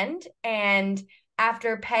our friend. And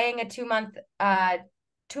after paying a 2 month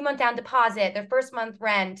down deposit, their first month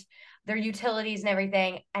rent, their utilities and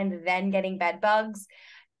everything, and then getting bed bugs,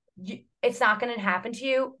 it's not going to happen to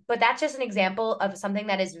you. But that's just an example of something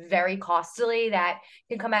that is very costly that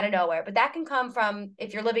can come out of nowhere. But that can come from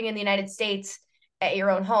if you're living in the United States at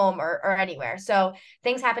your own home or anywhere. So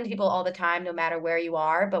things happen to people all the time, no matter where you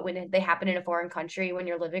are. But when they happen in a foreign country, when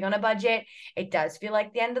you're living on a budget, it does feel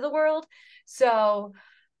like the end of the world. So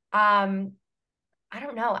I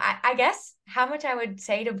don't know. I guess how much I would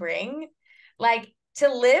say to bring, like,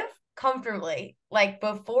 to live comfortably, like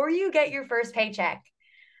before you get your first paycheck,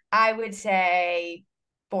 I would say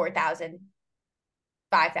 4,000,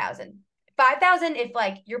 5,000. 5,000 if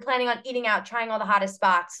like you're planning on eating out, trying all the hottest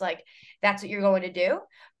spots, like that's what you're going to do.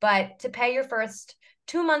 But to pay your first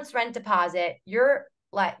 2 months rent deposit, your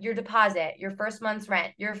deposit, your first month's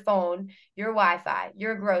rent, your phone, your Wi-Fi,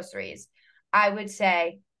 your groceries, I would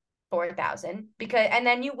say 4,000, because and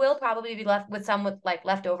then you will probably be left with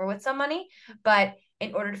left over with some money. But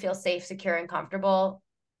in order to feel safe, secure, and comfortable,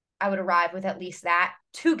 I would arrive with at least that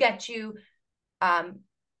to get you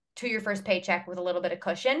to your first paycheck with a little bit of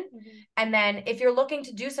cushion. Mm-hmm. And then if you're looking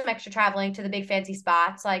to do some extra traveling to the big fancy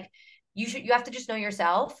spots, like you have to just know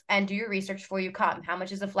yourself and do your research before you come. How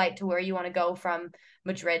much is a flight to where you want to go from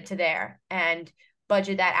Madrid to there, and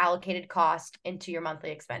budget that allocated cost into your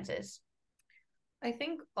monthly expenses. I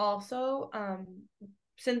think also,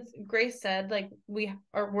 since Grace said, like,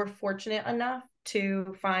 we're fortunate enough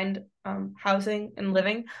to find housing and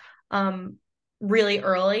living really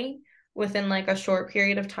early within like a short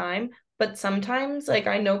period of time. But sometimes, like,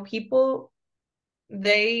 I know people,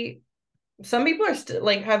 some people are still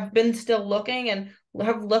like have been still looking and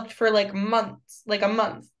have looked for like months, like a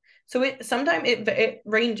month. So sometimes it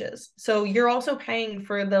ranges. So you're also paying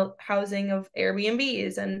for the housing of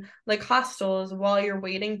Airbnbs and like hostels while you're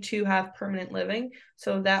waiting to have permanent living.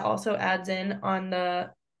 So that also adds in on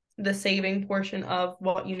the saving portion of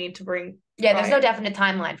what you need to bring. Yeah, there's no definite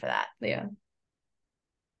timeline for that. Yeah.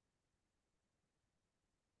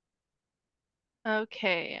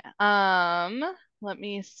 Okay. Let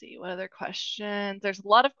me see. What other questions? There's a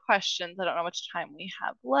lot of questions. I don't know how much time we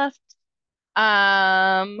have left.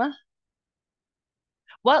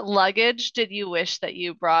 What luggage did you wish that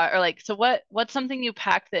you brought? Or like, so what's something you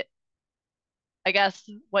packed that, I guess,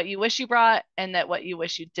 what you wish you brought and that what you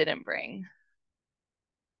wish you didn't bring?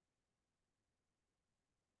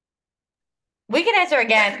 We can answer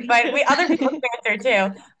again, but other people can answer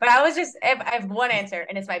too. But I have one answer,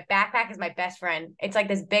 and it's my backpack is my best friend. It's like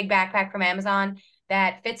this big backpack from Amazon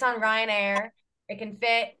that fits on Ryanair. It can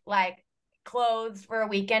fit like clothes for a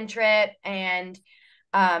weekend trip, and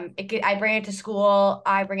I bring it to school.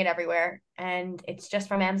 I bring it everywhere, and it's just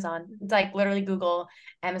from Amazon. It's like literally Google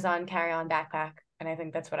Amazon carry-on backpack, and I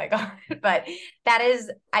think that's what I got. But that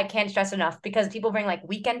is, I can't stress enough, because people bring like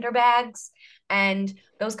weekender bags, and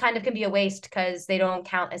those kind of can be a waste because they don't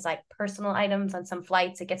count as like personal items on some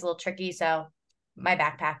flights. It gets a little tricky. So my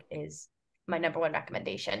backpack is my number one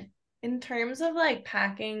recommendation. In terms of like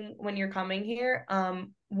packing when you're coming here,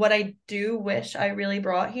 what I do wish I really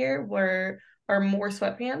brought here are more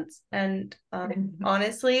sweatpants and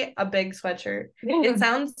honestly a big sweatshirt. It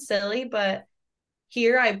sounds silly, but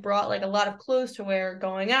here I brought like a lot of clothes to wear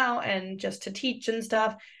going out and just to teach and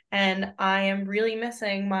stuff, and I am really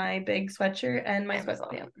missing my big sweatshirt and my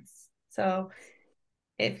sweatpants. So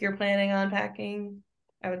if you're planning on packing,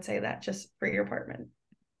 I would say that just for your apartment.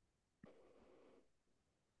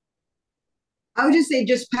 I would just say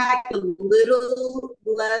just pack a little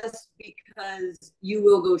less because you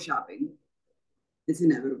will go shopping. It's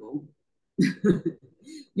inevitable.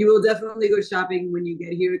 You will definitely go shopping when you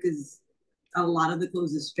get here because a lot of the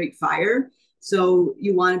clothes is straight fire. So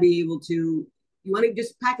you want to be able to, you want to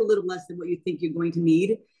just pack a little less than what you think you're going to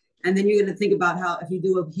need. And then you're going to think about how if you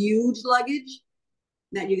do a huge luggage,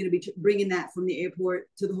 that you're going to be bringing that from the airport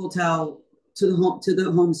to the hotel, to the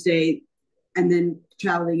homestay, and then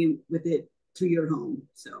traveling with it to your home.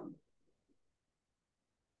 So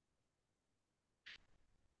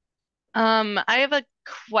I have a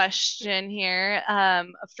question here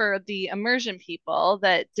for the immersion people.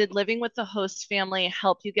 That did living with the host family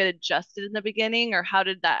help you get adjusted in the beginning, or how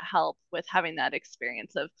did that help with having that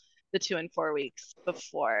experience of the 2 and 4 weeks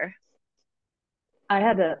before? I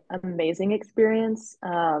had an amazing experience.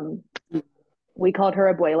 We called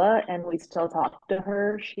her Abuela, and we still talk to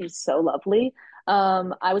her. She's so lovely.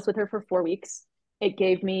 I was with her for 4 weeks. It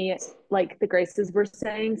gave me, like the Graces were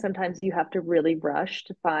saying, sometimes you have to really rush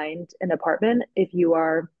to find an apartment if you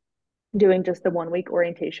are doing just the 1 week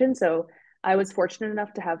orientation. So I was fortunate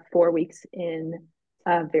enough to have 4 weeks in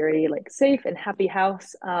a very like safe and happy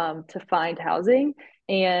house to find housing.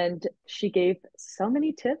 And she gave so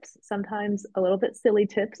many tips, sometimes a little bit silly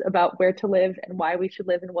tips about where to live and why we should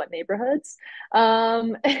live in what neighborhoods.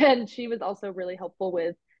 And she was also really helpful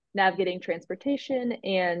with navigating transportation,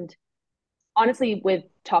 and honestly with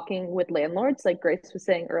talking with landlords. Like Grace was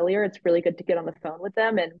saying earlier, it's really good to get on the phone with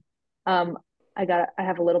them. And I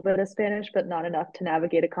have a little bit of Spanish, but not enough to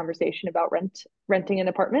navigate a conversation about renting an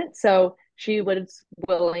apartment. So she was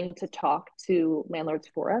willing to talk to landlords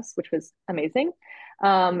for us, which was amazing.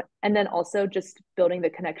 And then also just building the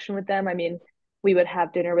connection with them. I mean, we would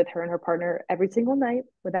have dinner with her and her partner every single night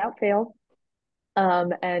without fail.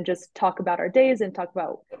 And just talk about our days and talk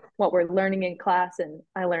about what we're learning in class. And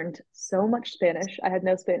I learned so much Spanish. I had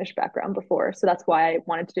no Spanish background before, so that's why I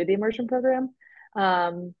wanted to do the immersion program.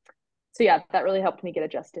 So yeah, that really helped me get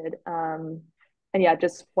adjusted. And yeah,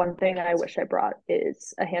 just one thing I wish I brought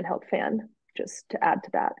is a handheld fan, just to add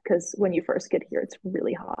to that, because when you first get here, it's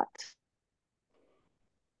really hot.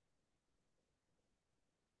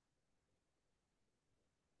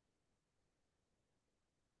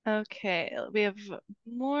 Okay, we have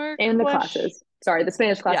more And the classes. Sorry, the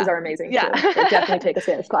Spanish classes are amazing too. Like, definitely take a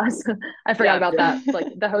Spanish class. I forgot about that.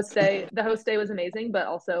 Like the host day was amazing, but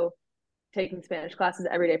also taking Spanish classes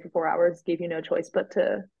every day for 4 hours gave you no choice but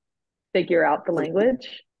to figure out the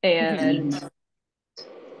language. And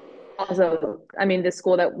also, I mean, the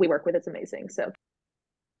school that we work with is amazing. So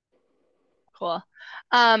cool.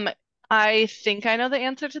 I think I know the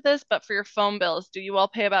answer to this, but for your phone bills, do you all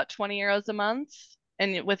pay about 20 euros a month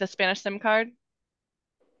and with a Spanish SIM card?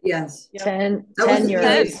 Yes. Yep. 10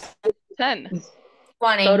 euros. 10.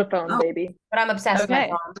 20. Vodafone, baby. But I'm obsessed with my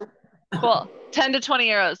phone. Cool. 10 to 20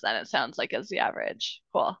 euros then it sounds like is the average.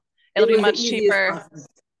 Cool. It'll be much cheaper.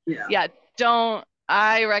 Yeah.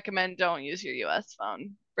 I recommend don't use your US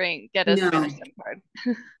phone. Get a Spanish SIM card.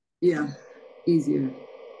 Yeah. Easier.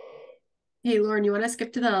 Hey, Lauren, you want to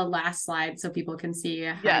skip to the last slide so people can see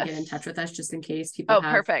how to get in touch with us, just in case people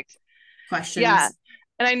have perfect. questions? Yeah.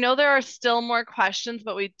 And I know there are still more questions,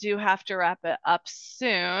 but we do have to wrap it up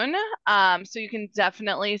soon. So you can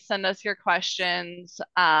definitely send us your questions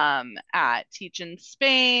at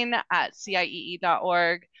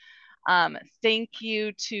teachinspain@ciee.org. Thank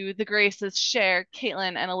you to the Graces, Cher,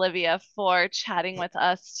 Caitlin, and Olivia for chatting with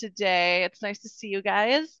us today. It's nice to see you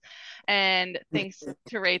guys. And thanks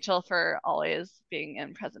to Rachel for always being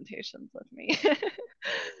in presentations with me.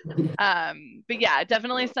 But yeah,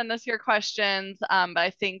 definitely send us your questions. But I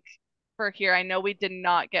think for here, I know we did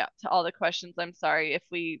not get to all the questions. I'm sorry. If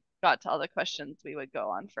we got to all the questions, we would go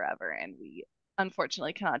on forever, and we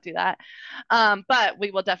unfortunately cannot do that. But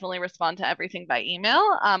we will definitely respond to everything by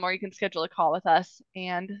email, or you can schedule a call with us.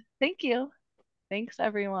 And thank you. Thanks,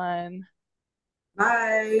 everyone.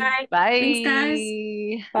 Bye. Bye. Bye. Thanks, guys.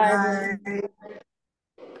 Bye, everyone. Bye.